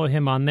follow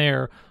him on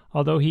there,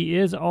 although he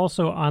is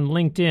also on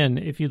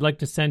LinkedIn if you'd like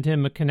to send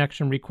him a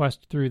connection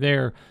request through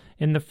there.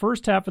 In the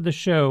first half of the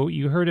show,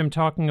 you heard him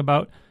talking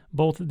about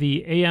both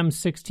the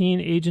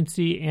AM16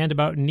 agency and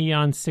about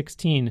Neon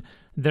 16.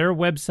 Their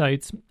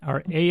websites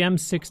are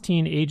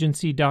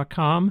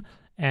am16agency.com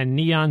and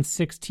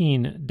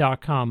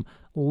neon16.com.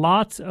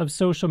 Lots of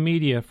social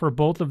media for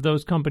both of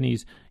those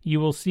companies. You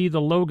will see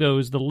the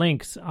logos, the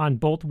links on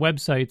both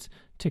websites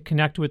to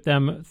connect with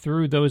them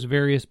through those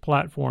various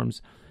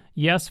platforms.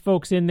 Yes,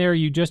 folks, in there,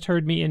 you just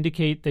heard me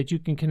indicate that you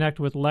can connect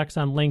with Lex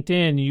on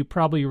LinkedIn. You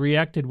probably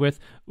reacted with,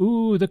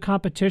 ooh, the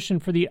competition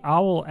for the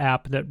OWL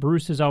app that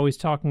Bruce is always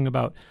talking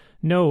about.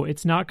 No,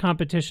 it's not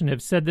competition.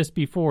 I've said this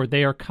before.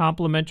 They are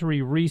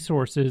complementary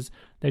resources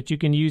that you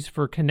can use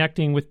for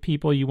connecting with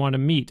people you want to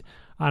meet.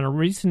 On a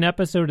recent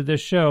episode of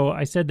this show,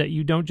 I said that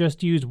you don't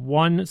just use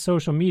one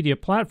social media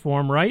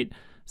platform, right?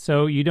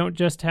 So you don't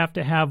just have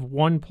to have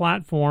one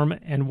platform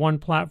and one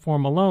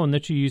platform alone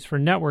that you use for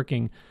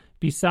networking.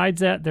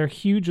 Besides that, they're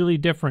hugely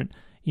different.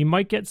 You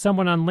might get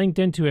someone on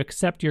LinkedIn to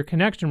accept your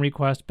connection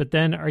request, but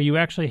then are you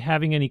actually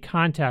having any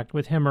contact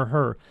with him or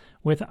her?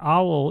 With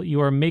OWL,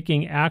 you are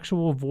making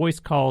actual voice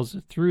calls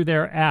through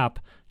their app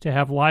to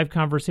have live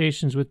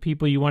conversations with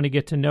people you want to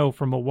get to know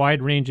from a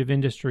wide range of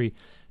industry.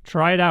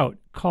 Try it out.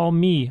 Call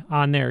me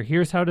on there.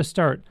 Here's how to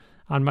start.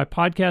 On my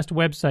podcast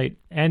website,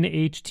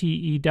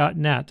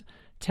 nhte.net,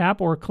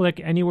 tap or click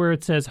anywhere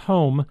it says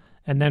home,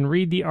 and then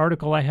read the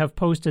article I have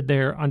posted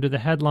there under the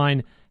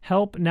headline,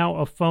 Help Now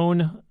a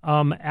Phone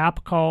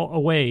App Call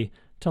Away,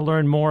 to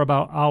learn more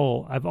about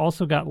OWL. I've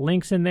also got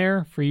links in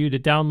there for you to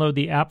download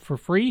the app for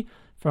free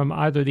from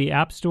either the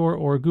App Store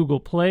or Google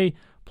Play.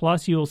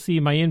 Plus, you'll see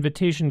my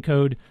invitation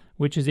code,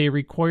 which is a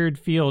required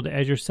field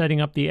as you're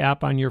setting up the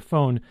app on your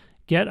phone.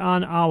 Get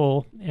on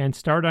Owl and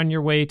start on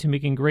your way to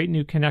making great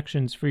new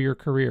connections for your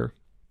career.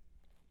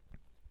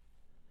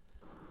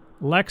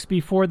 Lex,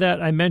 before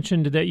that, I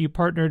mentioned that you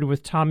partnered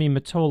with Tommy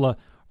Mottola.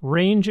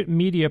 Range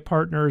Media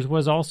Partners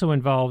was also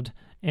involved,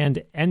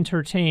 and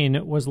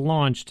Entertain was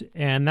launched,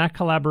 and that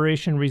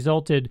collaboration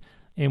resulted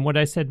in what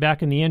I said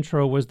back in the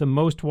intro was the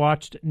most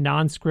watched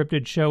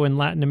non-scripted show in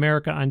Latin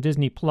America on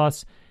Disney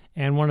Plus,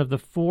 and one of the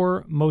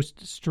 4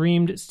 most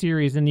streamed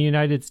series in the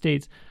United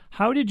States.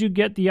 How did you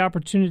get the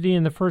opportunity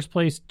in the first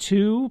place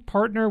to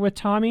partner with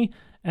Tommy?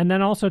 And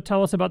then also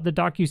tell us about the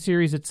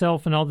docuseries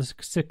itself and all the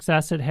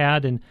success it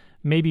had, and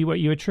maybe what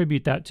you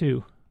attribute that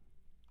to.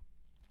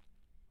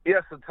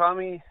 Yeah, so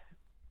Tommy,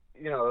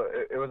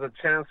 it was a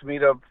chance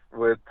meetup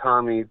with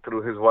Tommy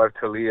through his wife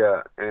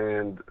Talia,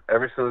 and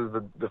ever since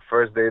the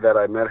first day that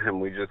I met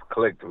him, we just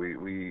clicked.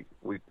 We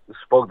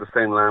spoke the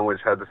same language,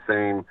 had the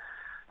same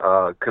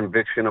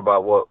conviction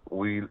about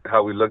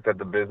how we looked at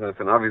the business,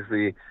 and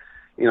obviously,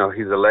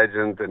 he's a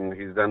legend and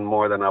he's done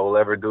more than I will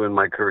ever do in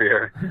my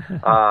career.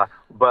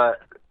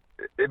 But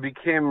it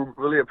became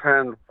really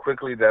apparent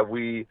quickly that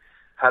we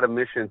had a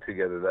mission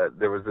together, that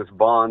there was this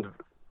bond,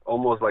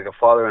 almost like a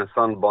father and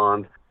son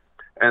bond.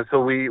 And so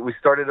we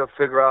started to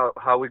figure out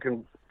how we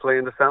can play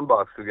in the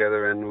sandbox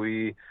together, and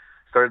we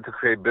started to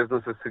create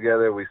businesses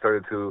together. We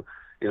started to,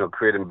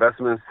 create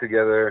investments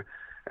together.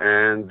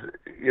 And,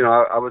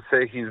 I would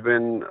say he's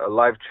been a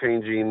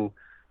life-changing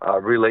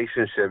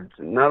relationship,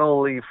 not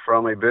only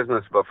from a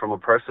business, but from a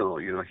personal.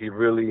 He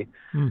really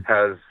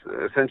has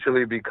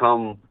essentially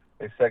become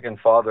a second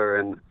father.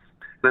 And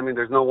I mean,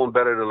 there's no one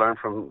better to learn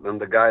from than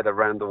the guy that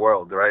ran the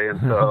world, right? And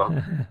so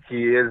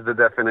he is the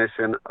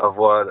definition of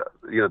what,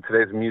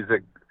 today's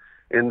music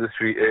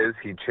industry is.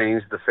 He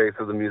changed the face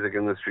of the music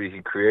industry.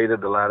 He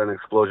created the Latin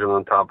explosion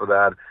on top of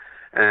that.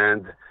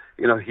 And,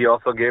 he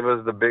also gave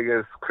us the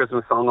biggest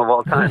Christmas song of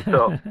all time.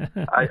 So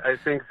I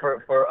think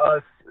for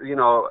us,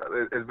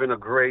 it's been a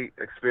great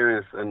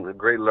experience and a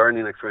great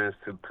learning experience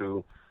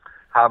to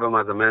have him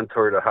as a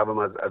mentor, to have him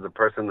as a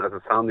person, as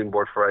a sounding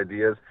board for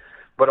ideas,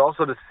 but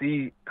also to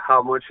see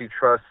how much he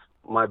trusts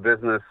my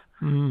business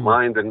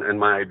mind and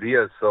my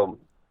ideas. So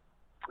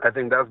I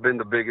think that's been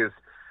the biggest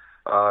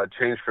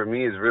change for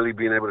me, is really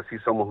being able to see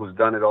someone who's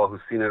done it all,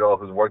 who's seen it all,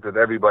 who's worked with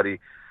everybody,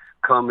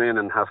 come in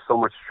and have so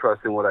much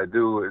trust in what I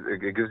do.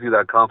 It gives you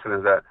that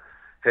confidence that,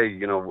 hey,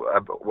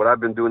 what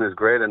I've been doing is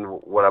great, and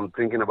what I'm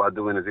thinking about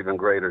doing is even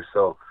greater.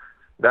 So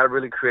that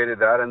really created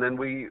that. And then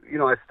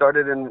I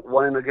started in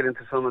wanting to get into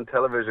film and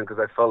television because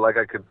I felt like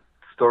I could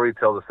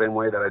storytell the same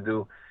way that I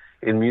do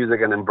in music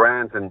and in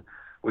brands. And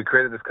we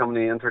created this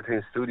company,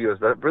 Entertain Studios,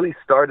 that really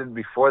started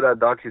before that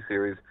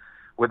docuseries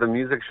with a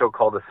music show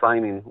called The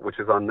Signing, which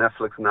is on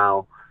Netflix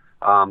now,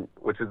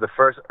 which is the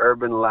first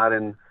urban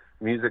Latin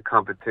music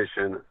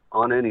competition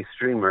on any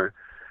streamer.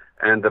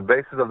 And the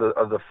basis of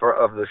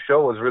the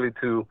show was really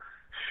to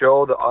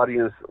show the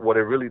audience what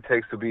it really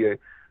takes to be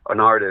an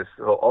artist.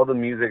 So all the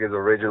music is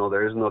original.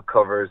 There is no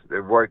covers.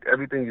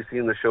 Everything you see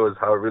in the show is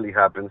how it really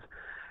happens.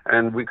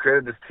 And we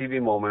created this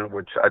TV moment,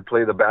 which I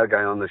play the bad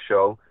guy on the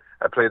show.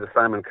 I play the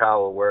Simon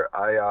Cowell, where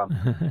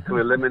to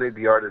eliminate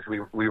the artist,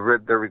 we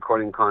ripped their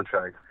recording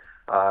contract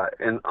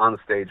on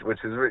stage, which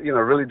is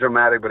really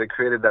dramatic. But it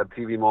created that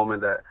TV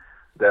moment that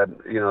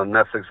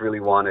Netflix really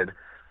wanted.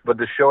 But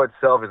the show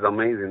itself is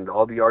amazing.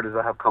 All the artists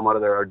that have come out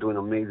of there are doing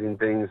amazing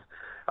things.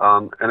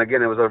 And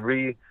again, it was a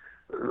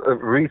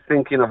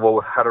rethinking of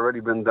what had already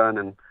been done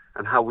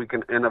and how we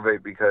can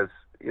innovate, because,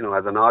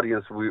 as an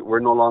audience, we're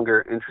no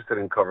longer interested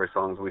in cover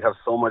songs. We have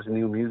so much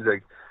new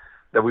music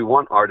that we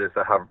want artists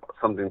that have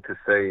something to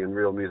say in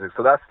real music.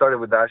 So that started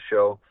with that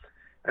show.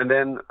 And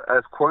then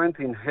as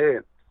quarantine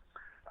hit,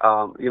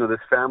 this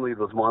family,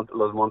 Los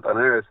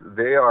Montaneros,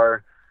 they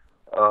are,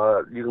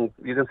 you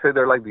can say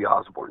they're like the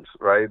Osbournes,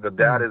 right? The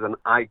dad is an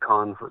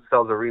icon who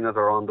sells arenas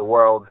around the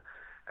world,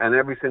 and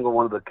every single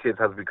one of the kids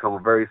has become a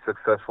very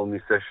successful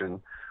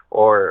musician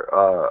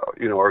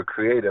or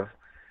creative.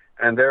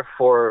 And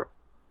therefore,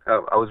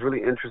 I was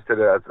really interested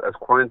as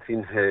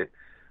quarantine hit.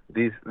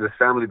 This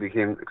family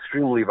became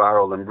extremely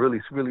viral and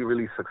really, really,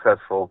 really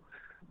successful.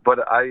 But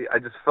I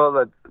just felt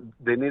that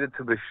they needed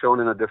to be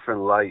shown in a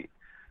different light.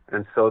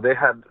 And so they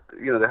had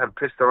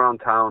pitched around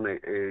town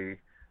a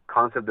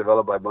concept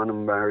developed by Bun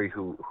and Mary,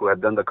 who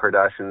had done the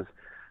Kardashians.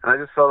 And I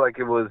just felt like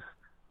it was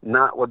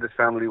not what this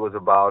family was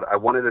about. I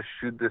wanted to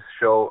shoot this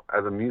show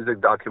as a music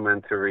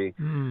documentary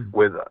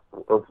with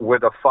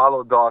a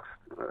follow doc,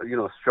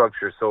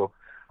 structure. So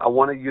I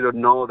wanted you to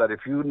know that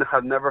if you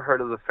had never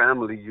heard of the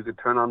family, you could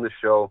turn on the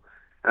show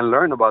and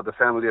learn about the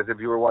family as if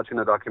you were watching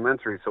a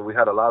documentary. So we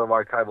had a lot of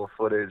archival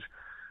footage.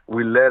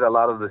 We let a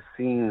lot of the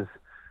scenes,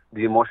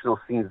 the emotional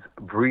scenes,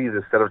 breathe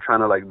instead of trying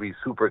to be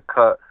super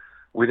cut.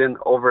 We didn't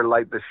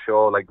overlight the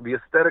show. The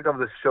aesthetic of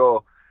the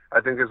show,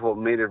 I think, is what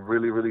made it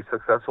really, really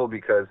successful,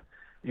 because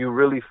you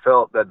really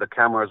felt that the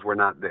cameras were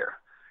not there.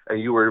 And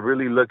you were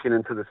really looking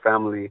into this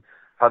family,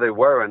 how they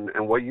were.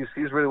 And what you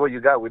see is really what you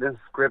got. We didn't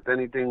script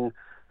anything.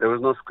 There was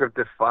no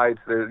scripted fights.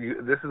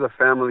 This is a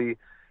family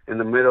in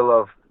the middle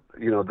of,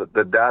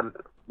 the dad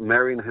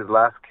marrying his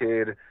last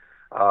kid,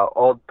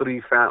 all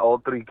three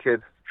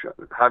kids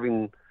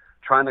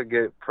trying to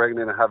get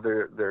pregnant and have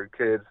their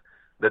kids.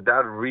 The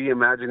dad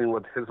reimagining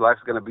what his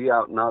life's going to be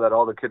out now that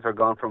all the kids are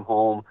gone from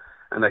home,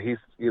 and that he's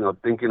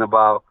thinking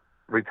about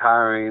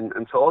retiring,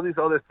 and so all these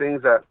other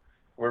things that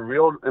were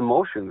real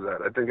emotions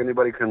that I think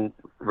anybody can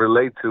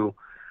relate to.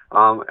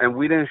 And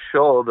we didn't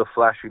show the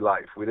flashy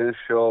life. We didn't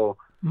show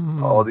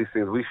all these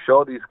things. We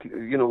show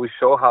we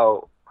show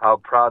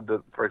how proud,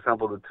 for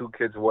example, the two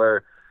kids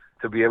were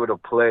to be able to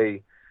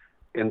play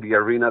in the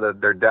arena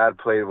that their dad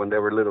played when they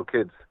were little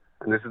kids.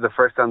 And this is the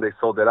first time they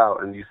sold it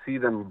out. And you see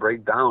them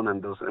break down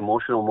and those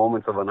emotional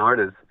moments of an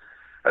artist,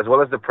 as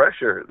well as the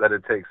pressure that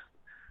it takes.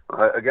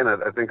 Again,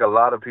 I think a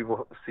lot of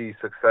people see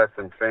success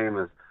and fame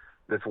as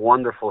this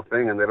wonderful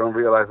thing, and they don't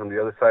realize on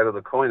the other side of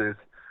the coin is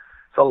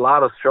it's a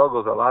lot of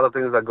struggles, a lot of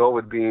things that go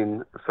with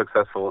being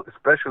successful,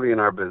 especially in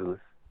our business.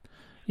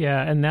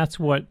 Yeah, and that's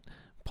what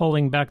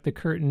pulling back the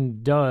curtain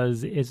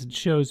does, is it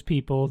shows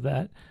people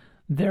that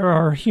there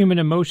are human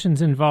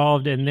emotions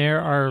involved, and there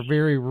are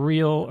very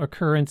real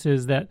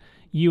occurrences that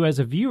you as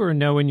a viewer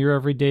know in your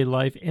everyday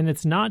life, and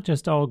it's not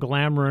just all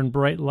glamour and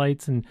bright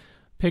lights and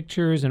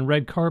pictures and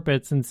red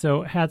carpets. And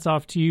so hats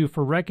off to you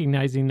for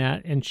recognizing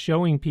that and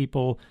showing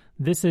people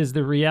this is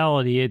the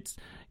reality.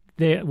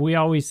 We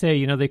always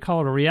say, they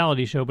call it a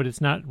reality show, but it's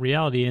not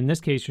reality. In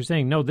this case, you're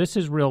saying, no, this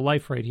is real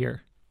life right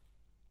here.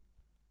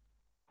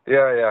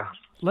 Yeah.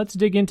 Let's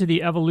dig into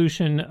the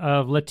evolution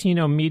of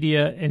Latino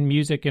media and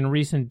music in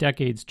recent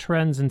decades,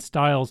 trends and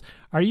styles.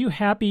 Are you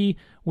happy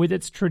with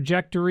its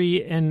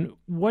trajectory, and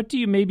what do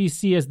you maybe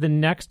see as the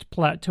next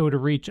plateau to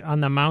reach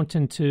on the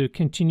mountain to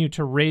continue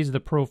to raise the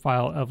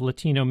profile of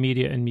Latino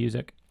media and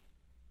music?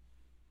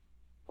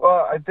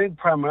 Well, I think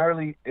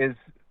primarily is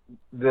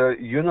the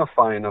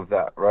unifying of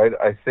that, right?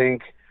 I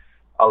think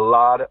a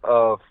lot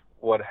of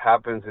what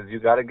happens is you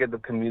got to get the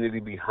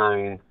community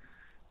behind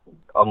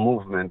a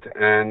movement.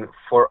 And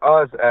for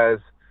us,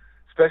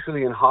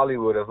 especially in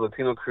Hollywood, as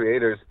Latino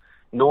creators,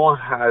 no one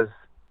has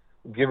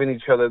given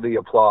each other the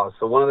applause.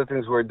 So one of the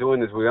things we're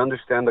doing is we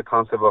understand the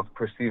concept of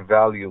perceived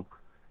value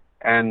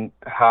and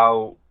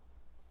how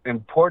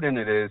important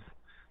it is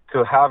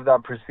to have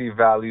that perceived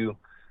value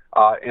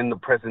in the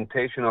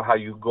presentation of how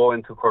you go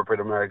into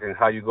corporate America and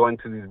how you go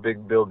into these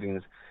big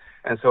buildings.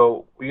 And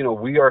so,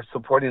 we are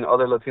supporting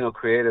other Latino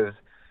creatives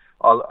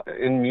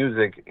in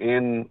music,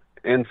 in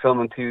film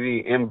and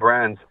TV, in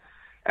brands,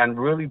 and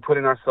really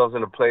putting ourselves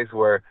in a place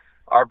where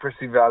our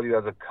perceived value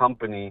as a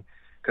company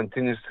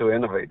continues to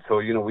innovate. So,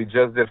 we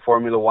just did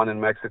Formula One in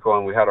Mexico,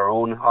 and we had our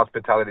own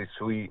hospitality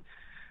suite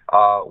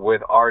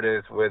with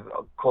artists, with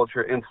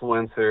culture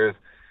influencers,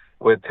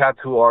 with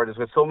tattoo artists,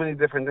 with so many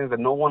different things that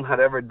no one had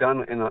ever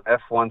done in an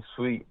F1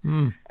 suite.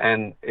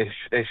 And it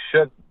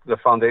shook the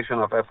foundation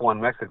of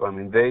F1 Mexico. I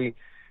mean,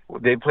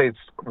 they played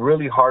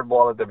really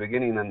hardball at the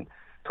beginning, and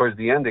towards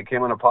the end, they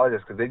came and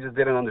apologized because they just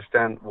didn't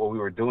understand what we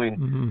were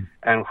doing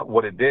and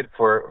what it did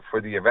for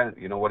the event,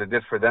 what it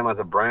did for them as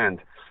a brand.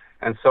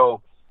 And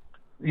so,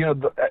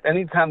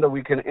 anytime that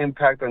we can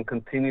impact and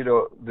continue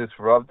to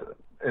disrupt,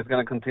 it's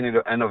going to continue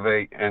to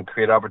innovate and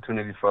create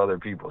opportunities for other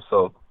people.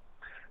 So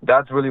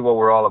that's really what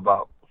we're all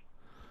about.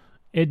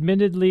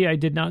 Admittedly, I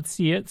did not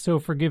see it, so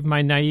forgive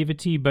my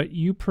naivety, but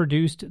you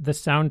produced the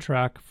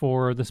soundtrack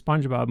for the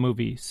SpongeBob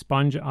movie,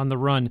 Sponge on the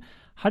Run.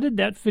 How did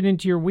that fit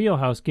into your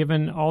wheelhouse,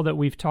 given all that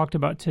we've talked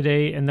about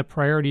today and the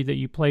priority that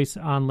you place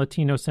on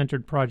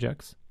Latino-centered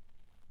projects?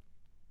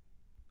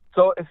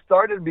 So it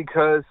started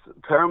because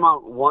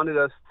Paramount wanted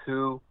us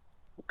to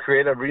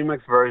create a remix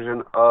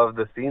version of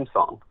the theme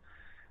song.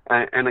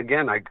 And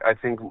again, I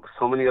think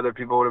so many other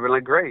people would have been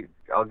like, great,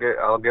 I'll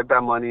get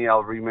that money,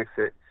 I'll remix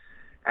it.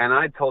 And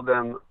I told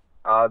them,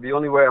 the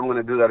only way I'm going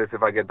to do that is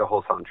if I get the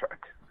whole soundtrack.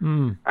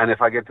 And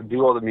if I get to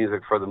do all the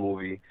music for the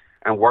movie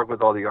and work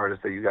with all the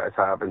artists that you guys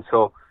have. And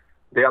so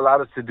they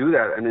allowed us to do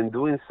that. And in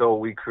doing so,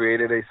 we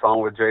created a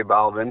song with J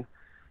Balvin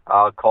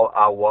called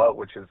Agua,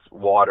 which is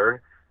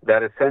water,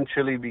 that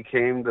essentially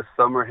became the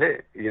summer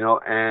hit,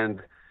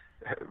 and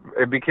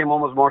it became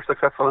almost more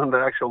successful than the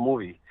actual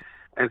movie.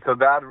 And so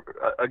that,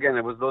 again,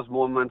 it was those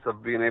moments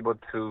of being able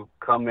to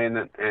come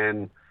in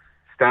and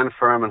stand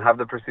firm and have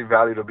the perceived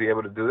value to be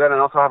able to do that, and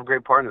also have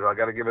great partners. I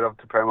got to give it up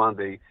to Paramount.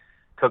 They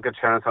took a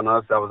chance on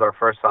us. That was our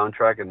first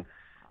soundtrack, and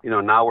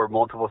now we're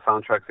multiple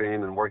soundtracks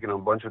in and working on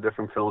a bunch of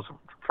different films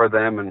for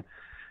them, and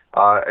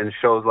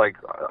shows like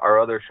our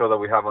other show that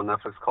we have on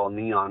Netflix called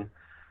Neon.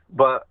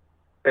 But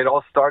it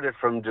all started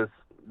from just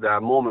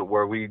that moment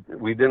where we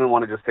didn't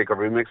want to just take a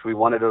remix. We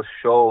wanted to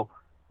show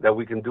that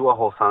we can do a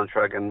whole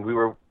soundtrack, and we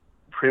were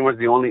pretty much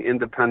the only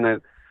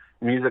independent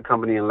music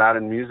company in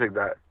Latin music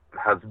that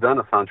has done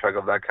a soundtrack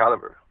of that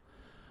caliber.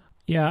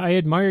 Yeah, I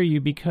admire you,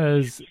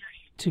 because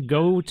to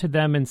go to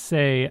them and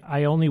say,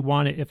 I only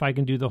want it if I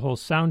can do the whole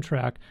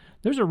soundtrack,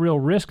 there's a real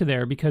risk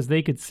there, because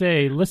they could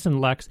say, listen,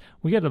 Lex,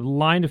 we got a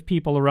line of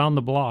people around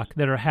the block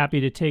that are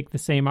happy to take the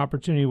same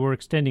opportunity we're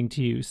extending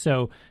to you.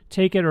 So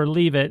take it or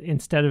leave it,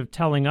 instead of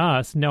telling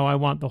us, no, I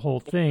want the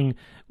whole thing.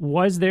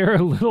 Was there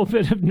a little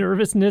bit of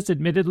nervousness,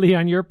 admittedly,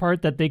 on your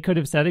part, that they could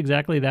have said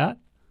exactly that?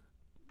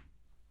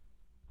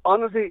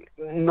 Honestly,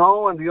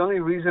 no, and the only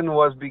reason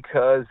was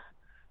because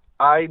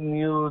I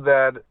knew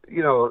that,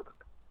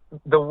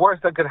 the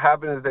worst that could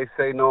happen is they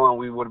say no, and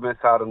we would miss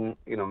out on,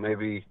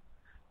 maybe,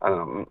 I don't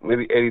know,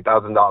 maybe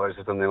 $80,000 or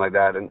something like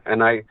that.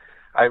 And I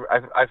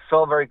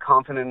felt very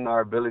confident in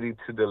our ability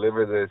to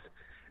deliver this,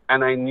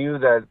 and I knew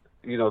that,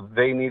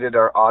 they needed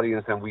our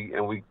audience, and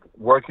we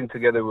working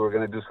together, we were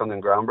going to do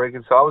something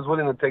groundbreaking. So I was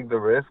willing to take the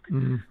risk.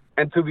 Mm-hmm.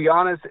 And to be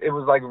honest, it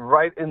was like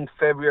right in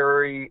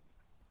February,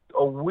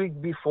 a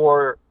week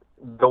before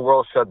the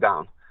world shut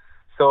down.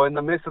 So in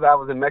the midst of that, I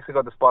was in Mexico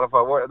at the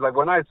Spotify Award. Like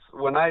when I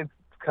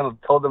kind of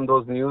told them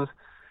those news,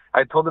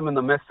 I told them in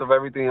the midst of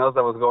everything else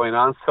that was going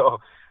on. So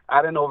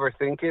I didn't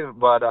overthink it.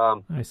 But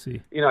I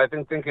see. I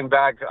think thinking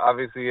back,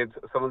 obviously, it's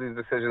some of these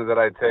decisions that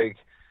I take.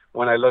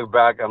 When I look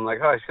back, I'm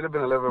like, I should have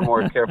been a little bit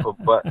more careful.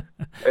 But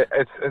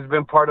it's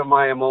been part of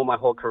my MO my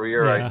whole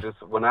career. Yeah.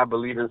 When I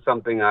believe in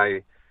something,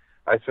 I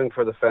swing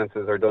for the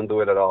fences or don't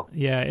do it at all.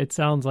 Yeah, it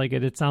sounds like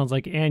it. It sounds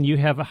like, and you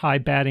have a high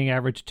batting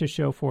average to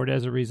show for it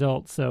as a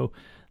result. So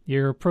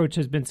your approach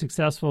has been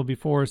successful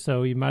before,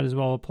 so you might as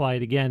well apply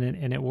it again,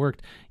 and it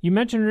worked. You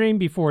mentioned her name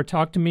before.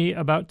 Talk to me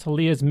about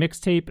Talia's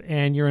mixtape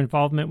and your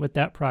involvement with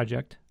that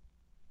project.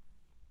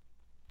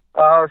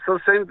 So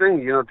same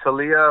thing,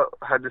 Talia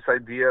had this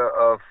idea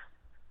of,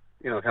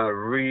 kind of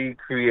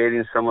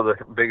recreating some of the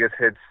biggest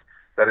hits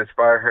that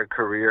inspired her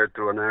career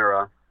through an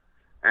era.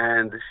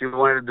 And she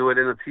wanted to do it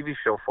in a TV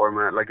show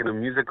format, like in a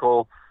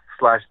musical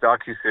 /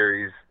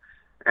 docuseries.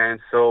 And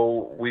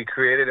so we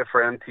created it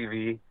for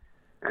MTV.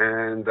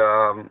 And,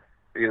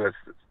 it's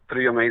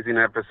 3 amazing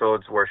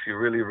episodes where she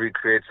really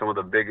recreates some of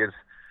the biggest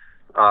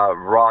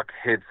rock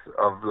hits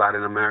of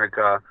Latin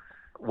America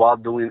while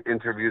doing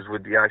interviews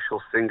with the actual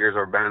singers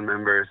or band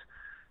members.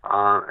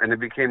 And it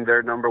became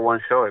their #1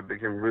 show. It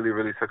became really,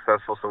 really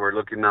successful. So we're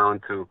looking now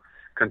into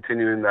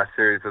continuing that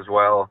series as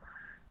well.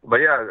 But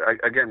yeah,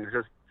 again,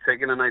 just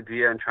taking an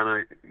idea and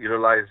trying to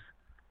utilize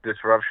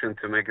disruption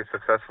to make it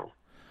successful.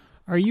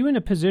 Are you in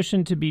a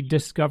position to be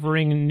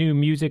discovering new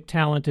music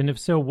talent? And if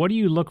so, what do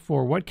you look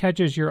for? What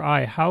catches your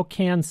eye? How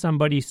can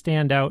somebody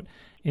stand out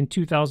in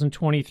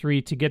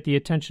 2023 to get the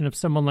attention of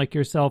someone like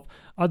yourself,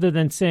 other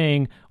than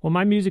saying, well,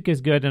 my music is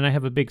good and I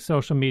have a big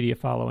social media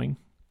following?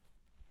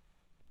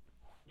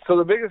 So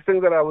the biggest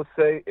thing that I would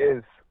say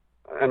is,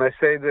 and I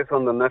say this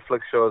on the Netflix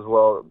show as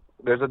well,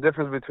 there's a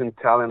difference between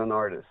talent and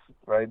artists,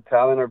 right?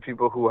 Talent are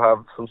people who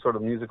have some sort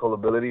of musical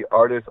ability.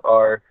 Artists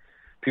are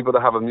people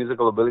that have a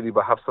musical ability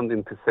but have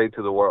something to say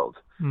to the world.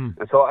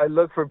 And so I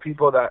look for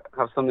people that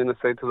have something to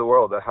say to the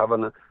world, that have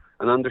an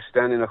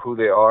understanding of who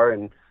they are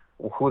and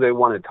who they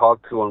want to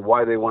talk to and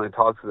why they want to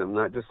talk to them,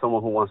 not just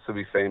someone who wants to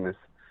be famous.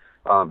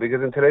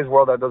 Because in today's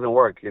world, that doesn't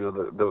work.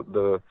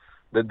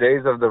 The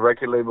days of the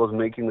record labels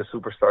making the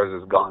superstars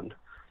is gone.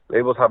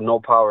 Labels have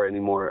no power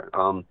anymore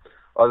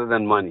other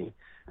than money.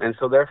 And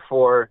so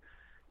therefore,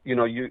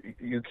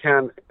 you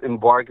can't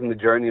embark in the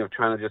journey of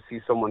trying to just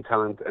see someone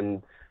talented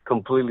and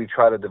completely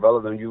try to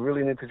develop them. You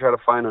really need to try to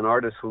find an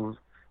artist who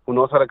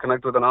knows how to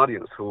connect with an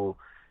audience, who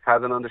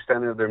has an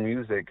understanding of their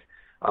music,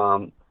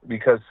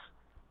 because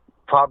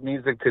pop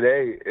music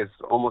today is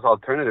almost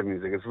alternative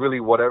music. It's really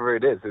whatever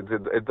it is.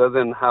 It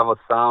doesn't have a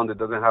sound. It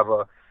doesn't have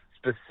a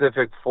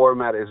specific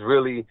format. It's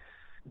really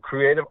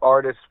creative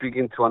artists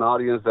speaking to an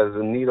audience that is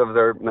in need of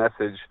their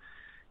message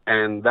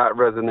and that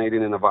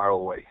resonating in a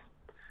viral way.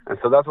 And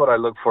so that's what I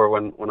look for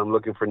when I'm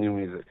looking for new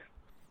music.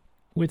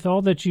 With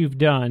all that you've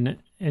done,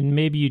 and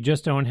maybe you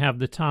just don't have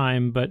the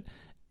time, but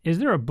is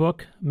there a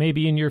book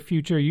maybe in your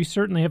future? You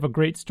certainly have a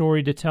great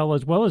story to tell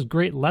as well as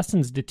great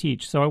lessons to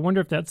teach. So I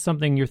wonder if that's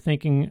something you're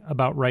thinking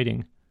about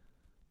writing.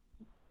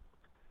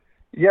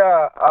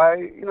 Yeah,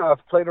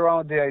 I've played around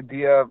with the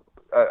idea.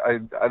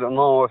 I don't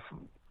know if,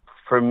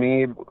 for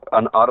me,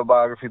 an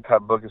autobiography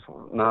type book is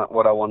not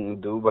what I want to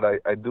do, but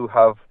I do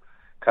have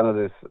kind of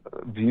this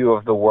view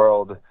of the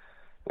world.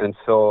 And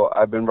so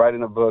I've been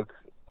writing a book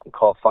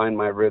called Find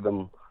Your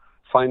Rhythm.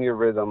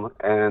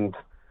 And,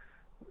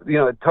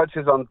 it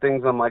touches on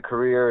things on my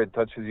career. It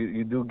touches,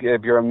 you do get,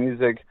 if you're a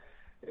music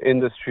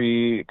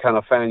industry kind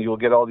of fan, you'll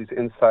get all these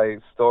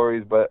inside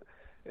stories, but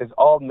it's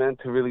all meant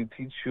to really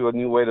teach you a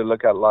new way to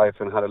look at life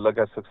and how to look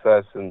at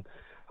success and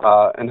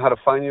how to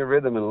find your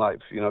rhythm in life,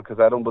 because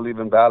I don't believe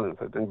in balance.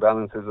 I think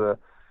balance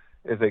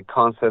is a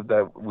concept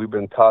that we've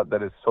been taught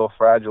that is so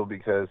fragile,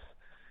 because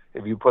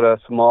if you put a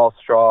small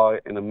straw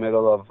in the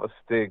middle of a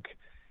stick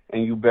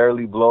and you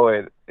barely blow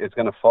it, it's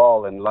going to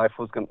fall, and life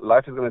is going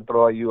to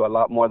throw at you a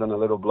lot more than a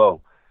little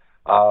blow.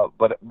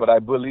 But I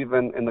believe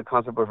in the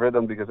concept of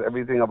rhythm, because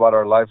everything about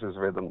our lives is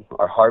rhythm.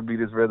 Our heartbeat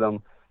is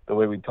rhythm. The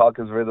way we talk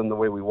is rhythm. The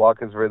way we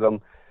walk is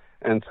rhythm.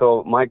 And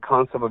so my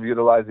concept of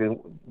utilizing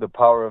the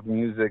power of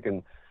music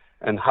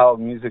and how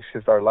music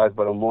shifts our lives,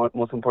 but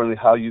most importantly,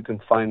 how you can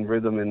find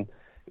rhythm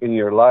in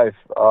your life,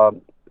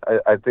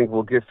 I think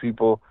will give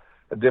people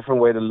a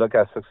different way to look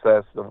at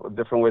success, a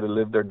different way to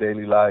live their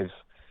daily lives.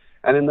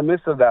 And in the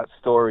midst of that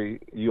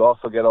story, you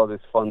also get all these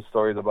fun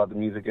stories about the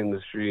music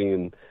industry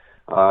and,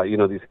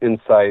 these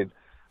inside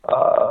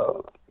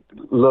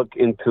look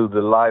into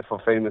the life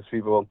of famous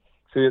people.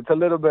 So it's a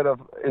little bit of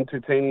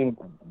entertaining,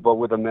 but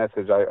with a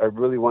message. I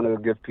really want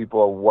to give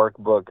people a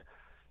workbook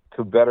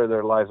to better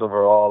their lives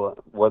overall,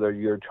 whether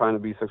you're trying to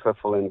be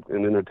successful in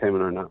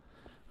entertainment or not.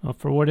 Well,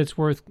 for what it's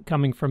worth,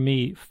 coming from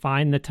me,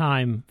 find the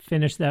time,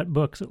 finish that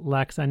book,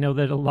 Lex. I know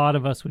that a lot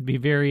of us would be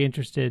very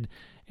interested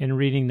in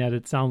reading that.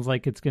 It sounds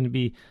like it's going to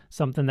be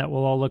something that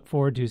we'll all look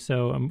forward to.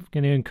 So I'm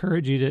going to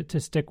encourage you to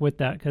stick with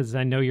that, because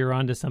I know you're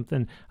onto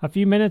something. A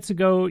few minutes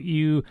ago,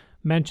 you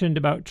mentioned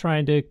about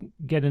trying to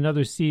get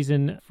another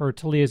season for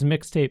Talia's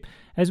mixtape.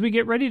 As we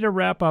get ready to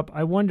wrap up,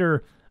 I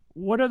wonder,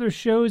 what other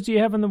shows do you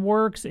have in the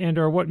works, and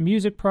or what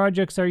music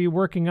projects are you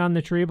working on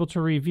that you're able to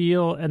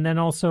reveal? And then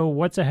also,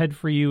 what's ahead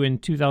for you in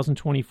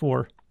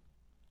 2024?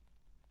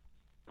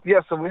 Yeah,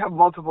 so we have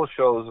multiple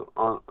shows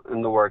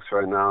in the works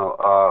right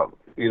now.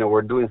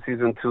 We're doing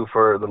season 2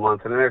 for the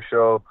Montaner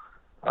show,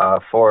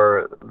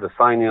 for the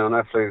Tainy on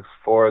Netflix,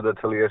 for the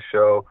Talia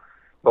show.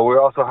 But we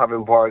also have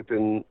embarked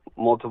in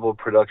multiple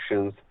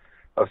productions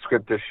of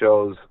scripted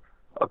shows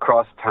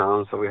across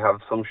town. So we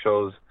have some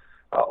shows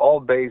all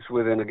based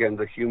within, again,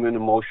 the human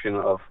emotion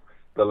of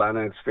the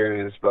Latin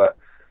experience. But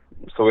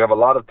so we have a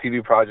lot of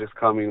TV projects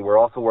coming. We're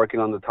also working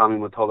on the Tommy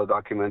Mottola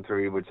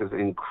documentary, which is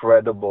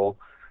incredible.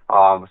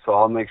 So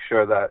I'll make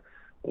sure that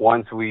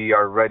once we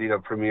are ready to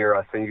premiere,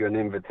 I'll send you an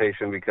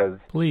invitation, because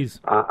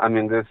please.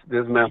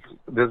 This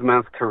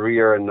man's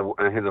career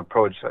and his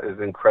approach is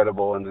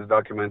incredible, and this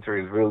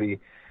documentary is really,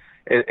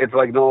 it's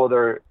like no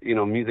other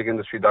music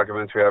industry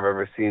documentary I've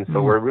ever seen.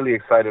 So we're really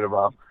excited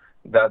about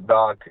that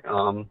doc.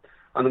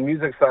 On the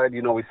music side,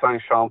 we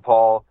signed Sean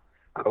Paul,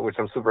 which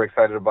I'm super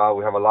excited about.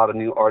 We have a lot of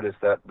new artists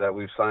that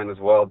we've signed as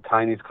well.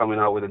 Tainy's coming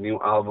out with a new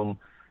album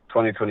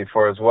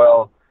 2024 as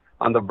well.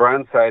 On the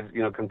brand side,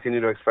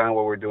 continue to expand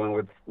what we're doing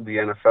with the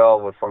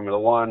NFL, with Formula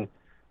One,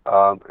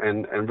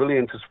 and really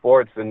into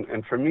sports.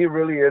 And for me,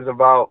 really is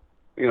about,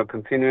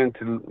 continuing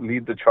to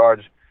lead the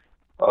charge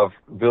of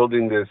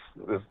building this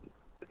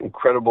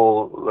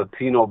incredible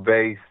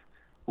Latino-based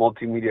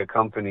multimedia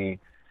company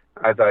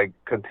as I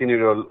continue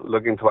to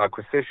look into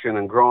acquisition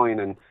and growing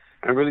and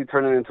really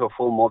turn it into a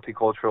full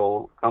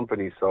multicultural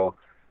company. So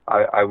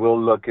I will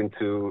look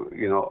into,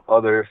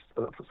 other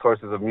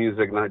sources of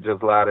music, not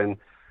just Latin,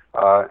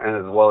 and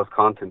as well as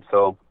content.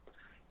 So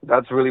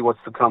that's really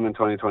what's to come in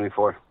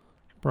 2024.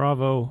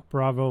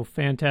 Bravo,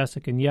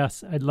 fantastic. And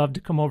yes, I'd love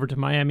to come over to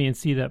Miami and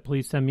see that.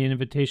 Please send me an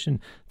invitation.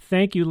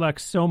 Thank you,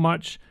 Lex, so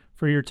much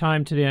for your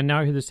time today on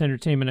Now Hear This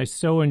Entertainment. I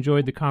so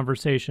enjoyed the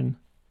conversation.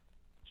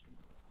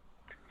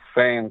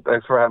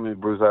 Thanks for having me,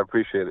 Bruce. I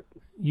appreciate it.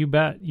 You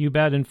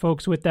bet. And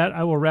folks, with that,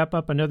 I will wrap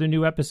up another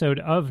new episode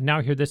of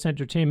Now Hear This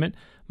Entertainment.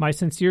 My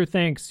sincere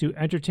thanks to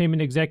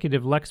entertainment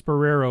executive Lex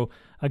Borrero.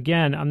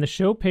 Again, on the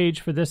show page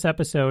for this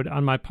episode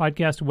on my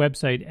podcast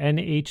website,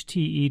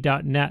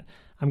 nhte.net,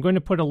 I'm going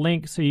to put a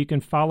link so you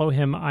can follow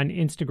him on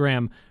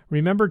Instagram.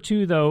 Remember,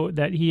 too, though,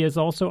 that he is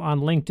also on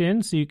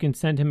LinkedIn, so you can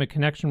send him a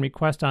connection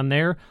request on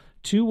there.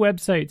 2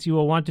 websites you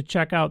will want to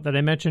check out that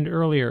I mentioned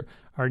earlier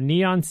are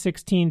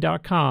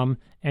neon16.com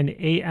and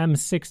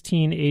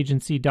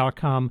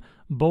am16agency.com,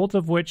 both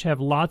of which have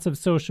lots of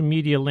social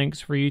media links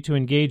for you to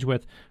engage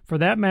with. For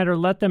that matter,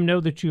 let them know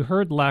that you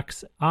heard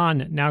Lex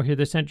on Now Hear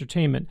This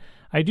Entertainment.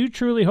 I do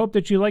truly hope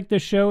that you like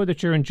this show,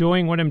 that you're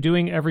enjoying what I'm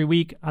doing every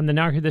week on the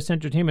Now Hear This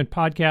Entertainment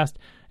podcast.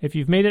 If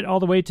you've made it all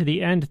the way to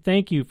the end,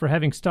 thank you for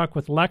having stuck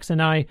with Lex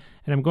and I,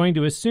 and I'm going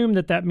to assume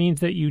that means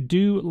that you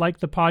do like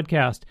the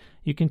podcast.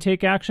 You can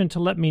take action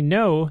to let me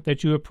know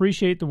that you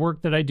appreciate the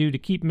work that I do to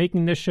keep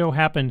making this show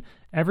happen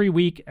every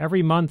week,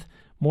 every month,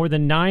 more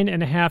than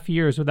 9.5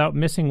 years without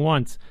missing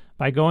once,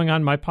 by going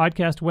on my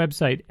podcast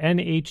website,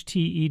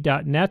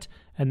 nhte.net,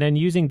 and then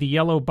using the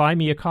yellow Buy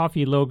Me a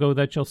Coffee logo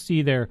that you'll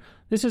see there.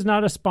 This is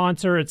not a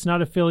sponsor. It's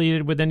not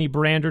affiliated with any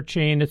brand or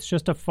chain. It's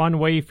just a fun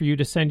way for you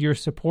to send your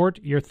support,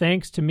 your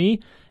thanks to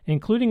me,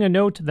 including a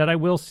note that I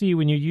will see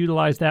when you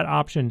utilize that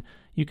option.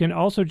 You can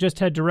also just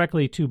head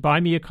directly to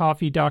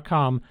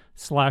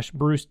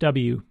buymeacoffee.com/Bruce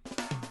W.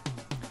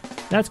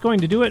 That's going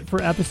to do it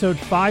for episode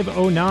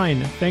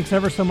 509. Thanks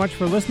ever so much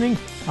for listening.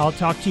 I'll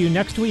talk to you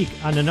next week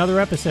on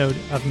another episode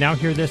of Now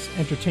Hear This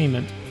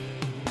Entertainment.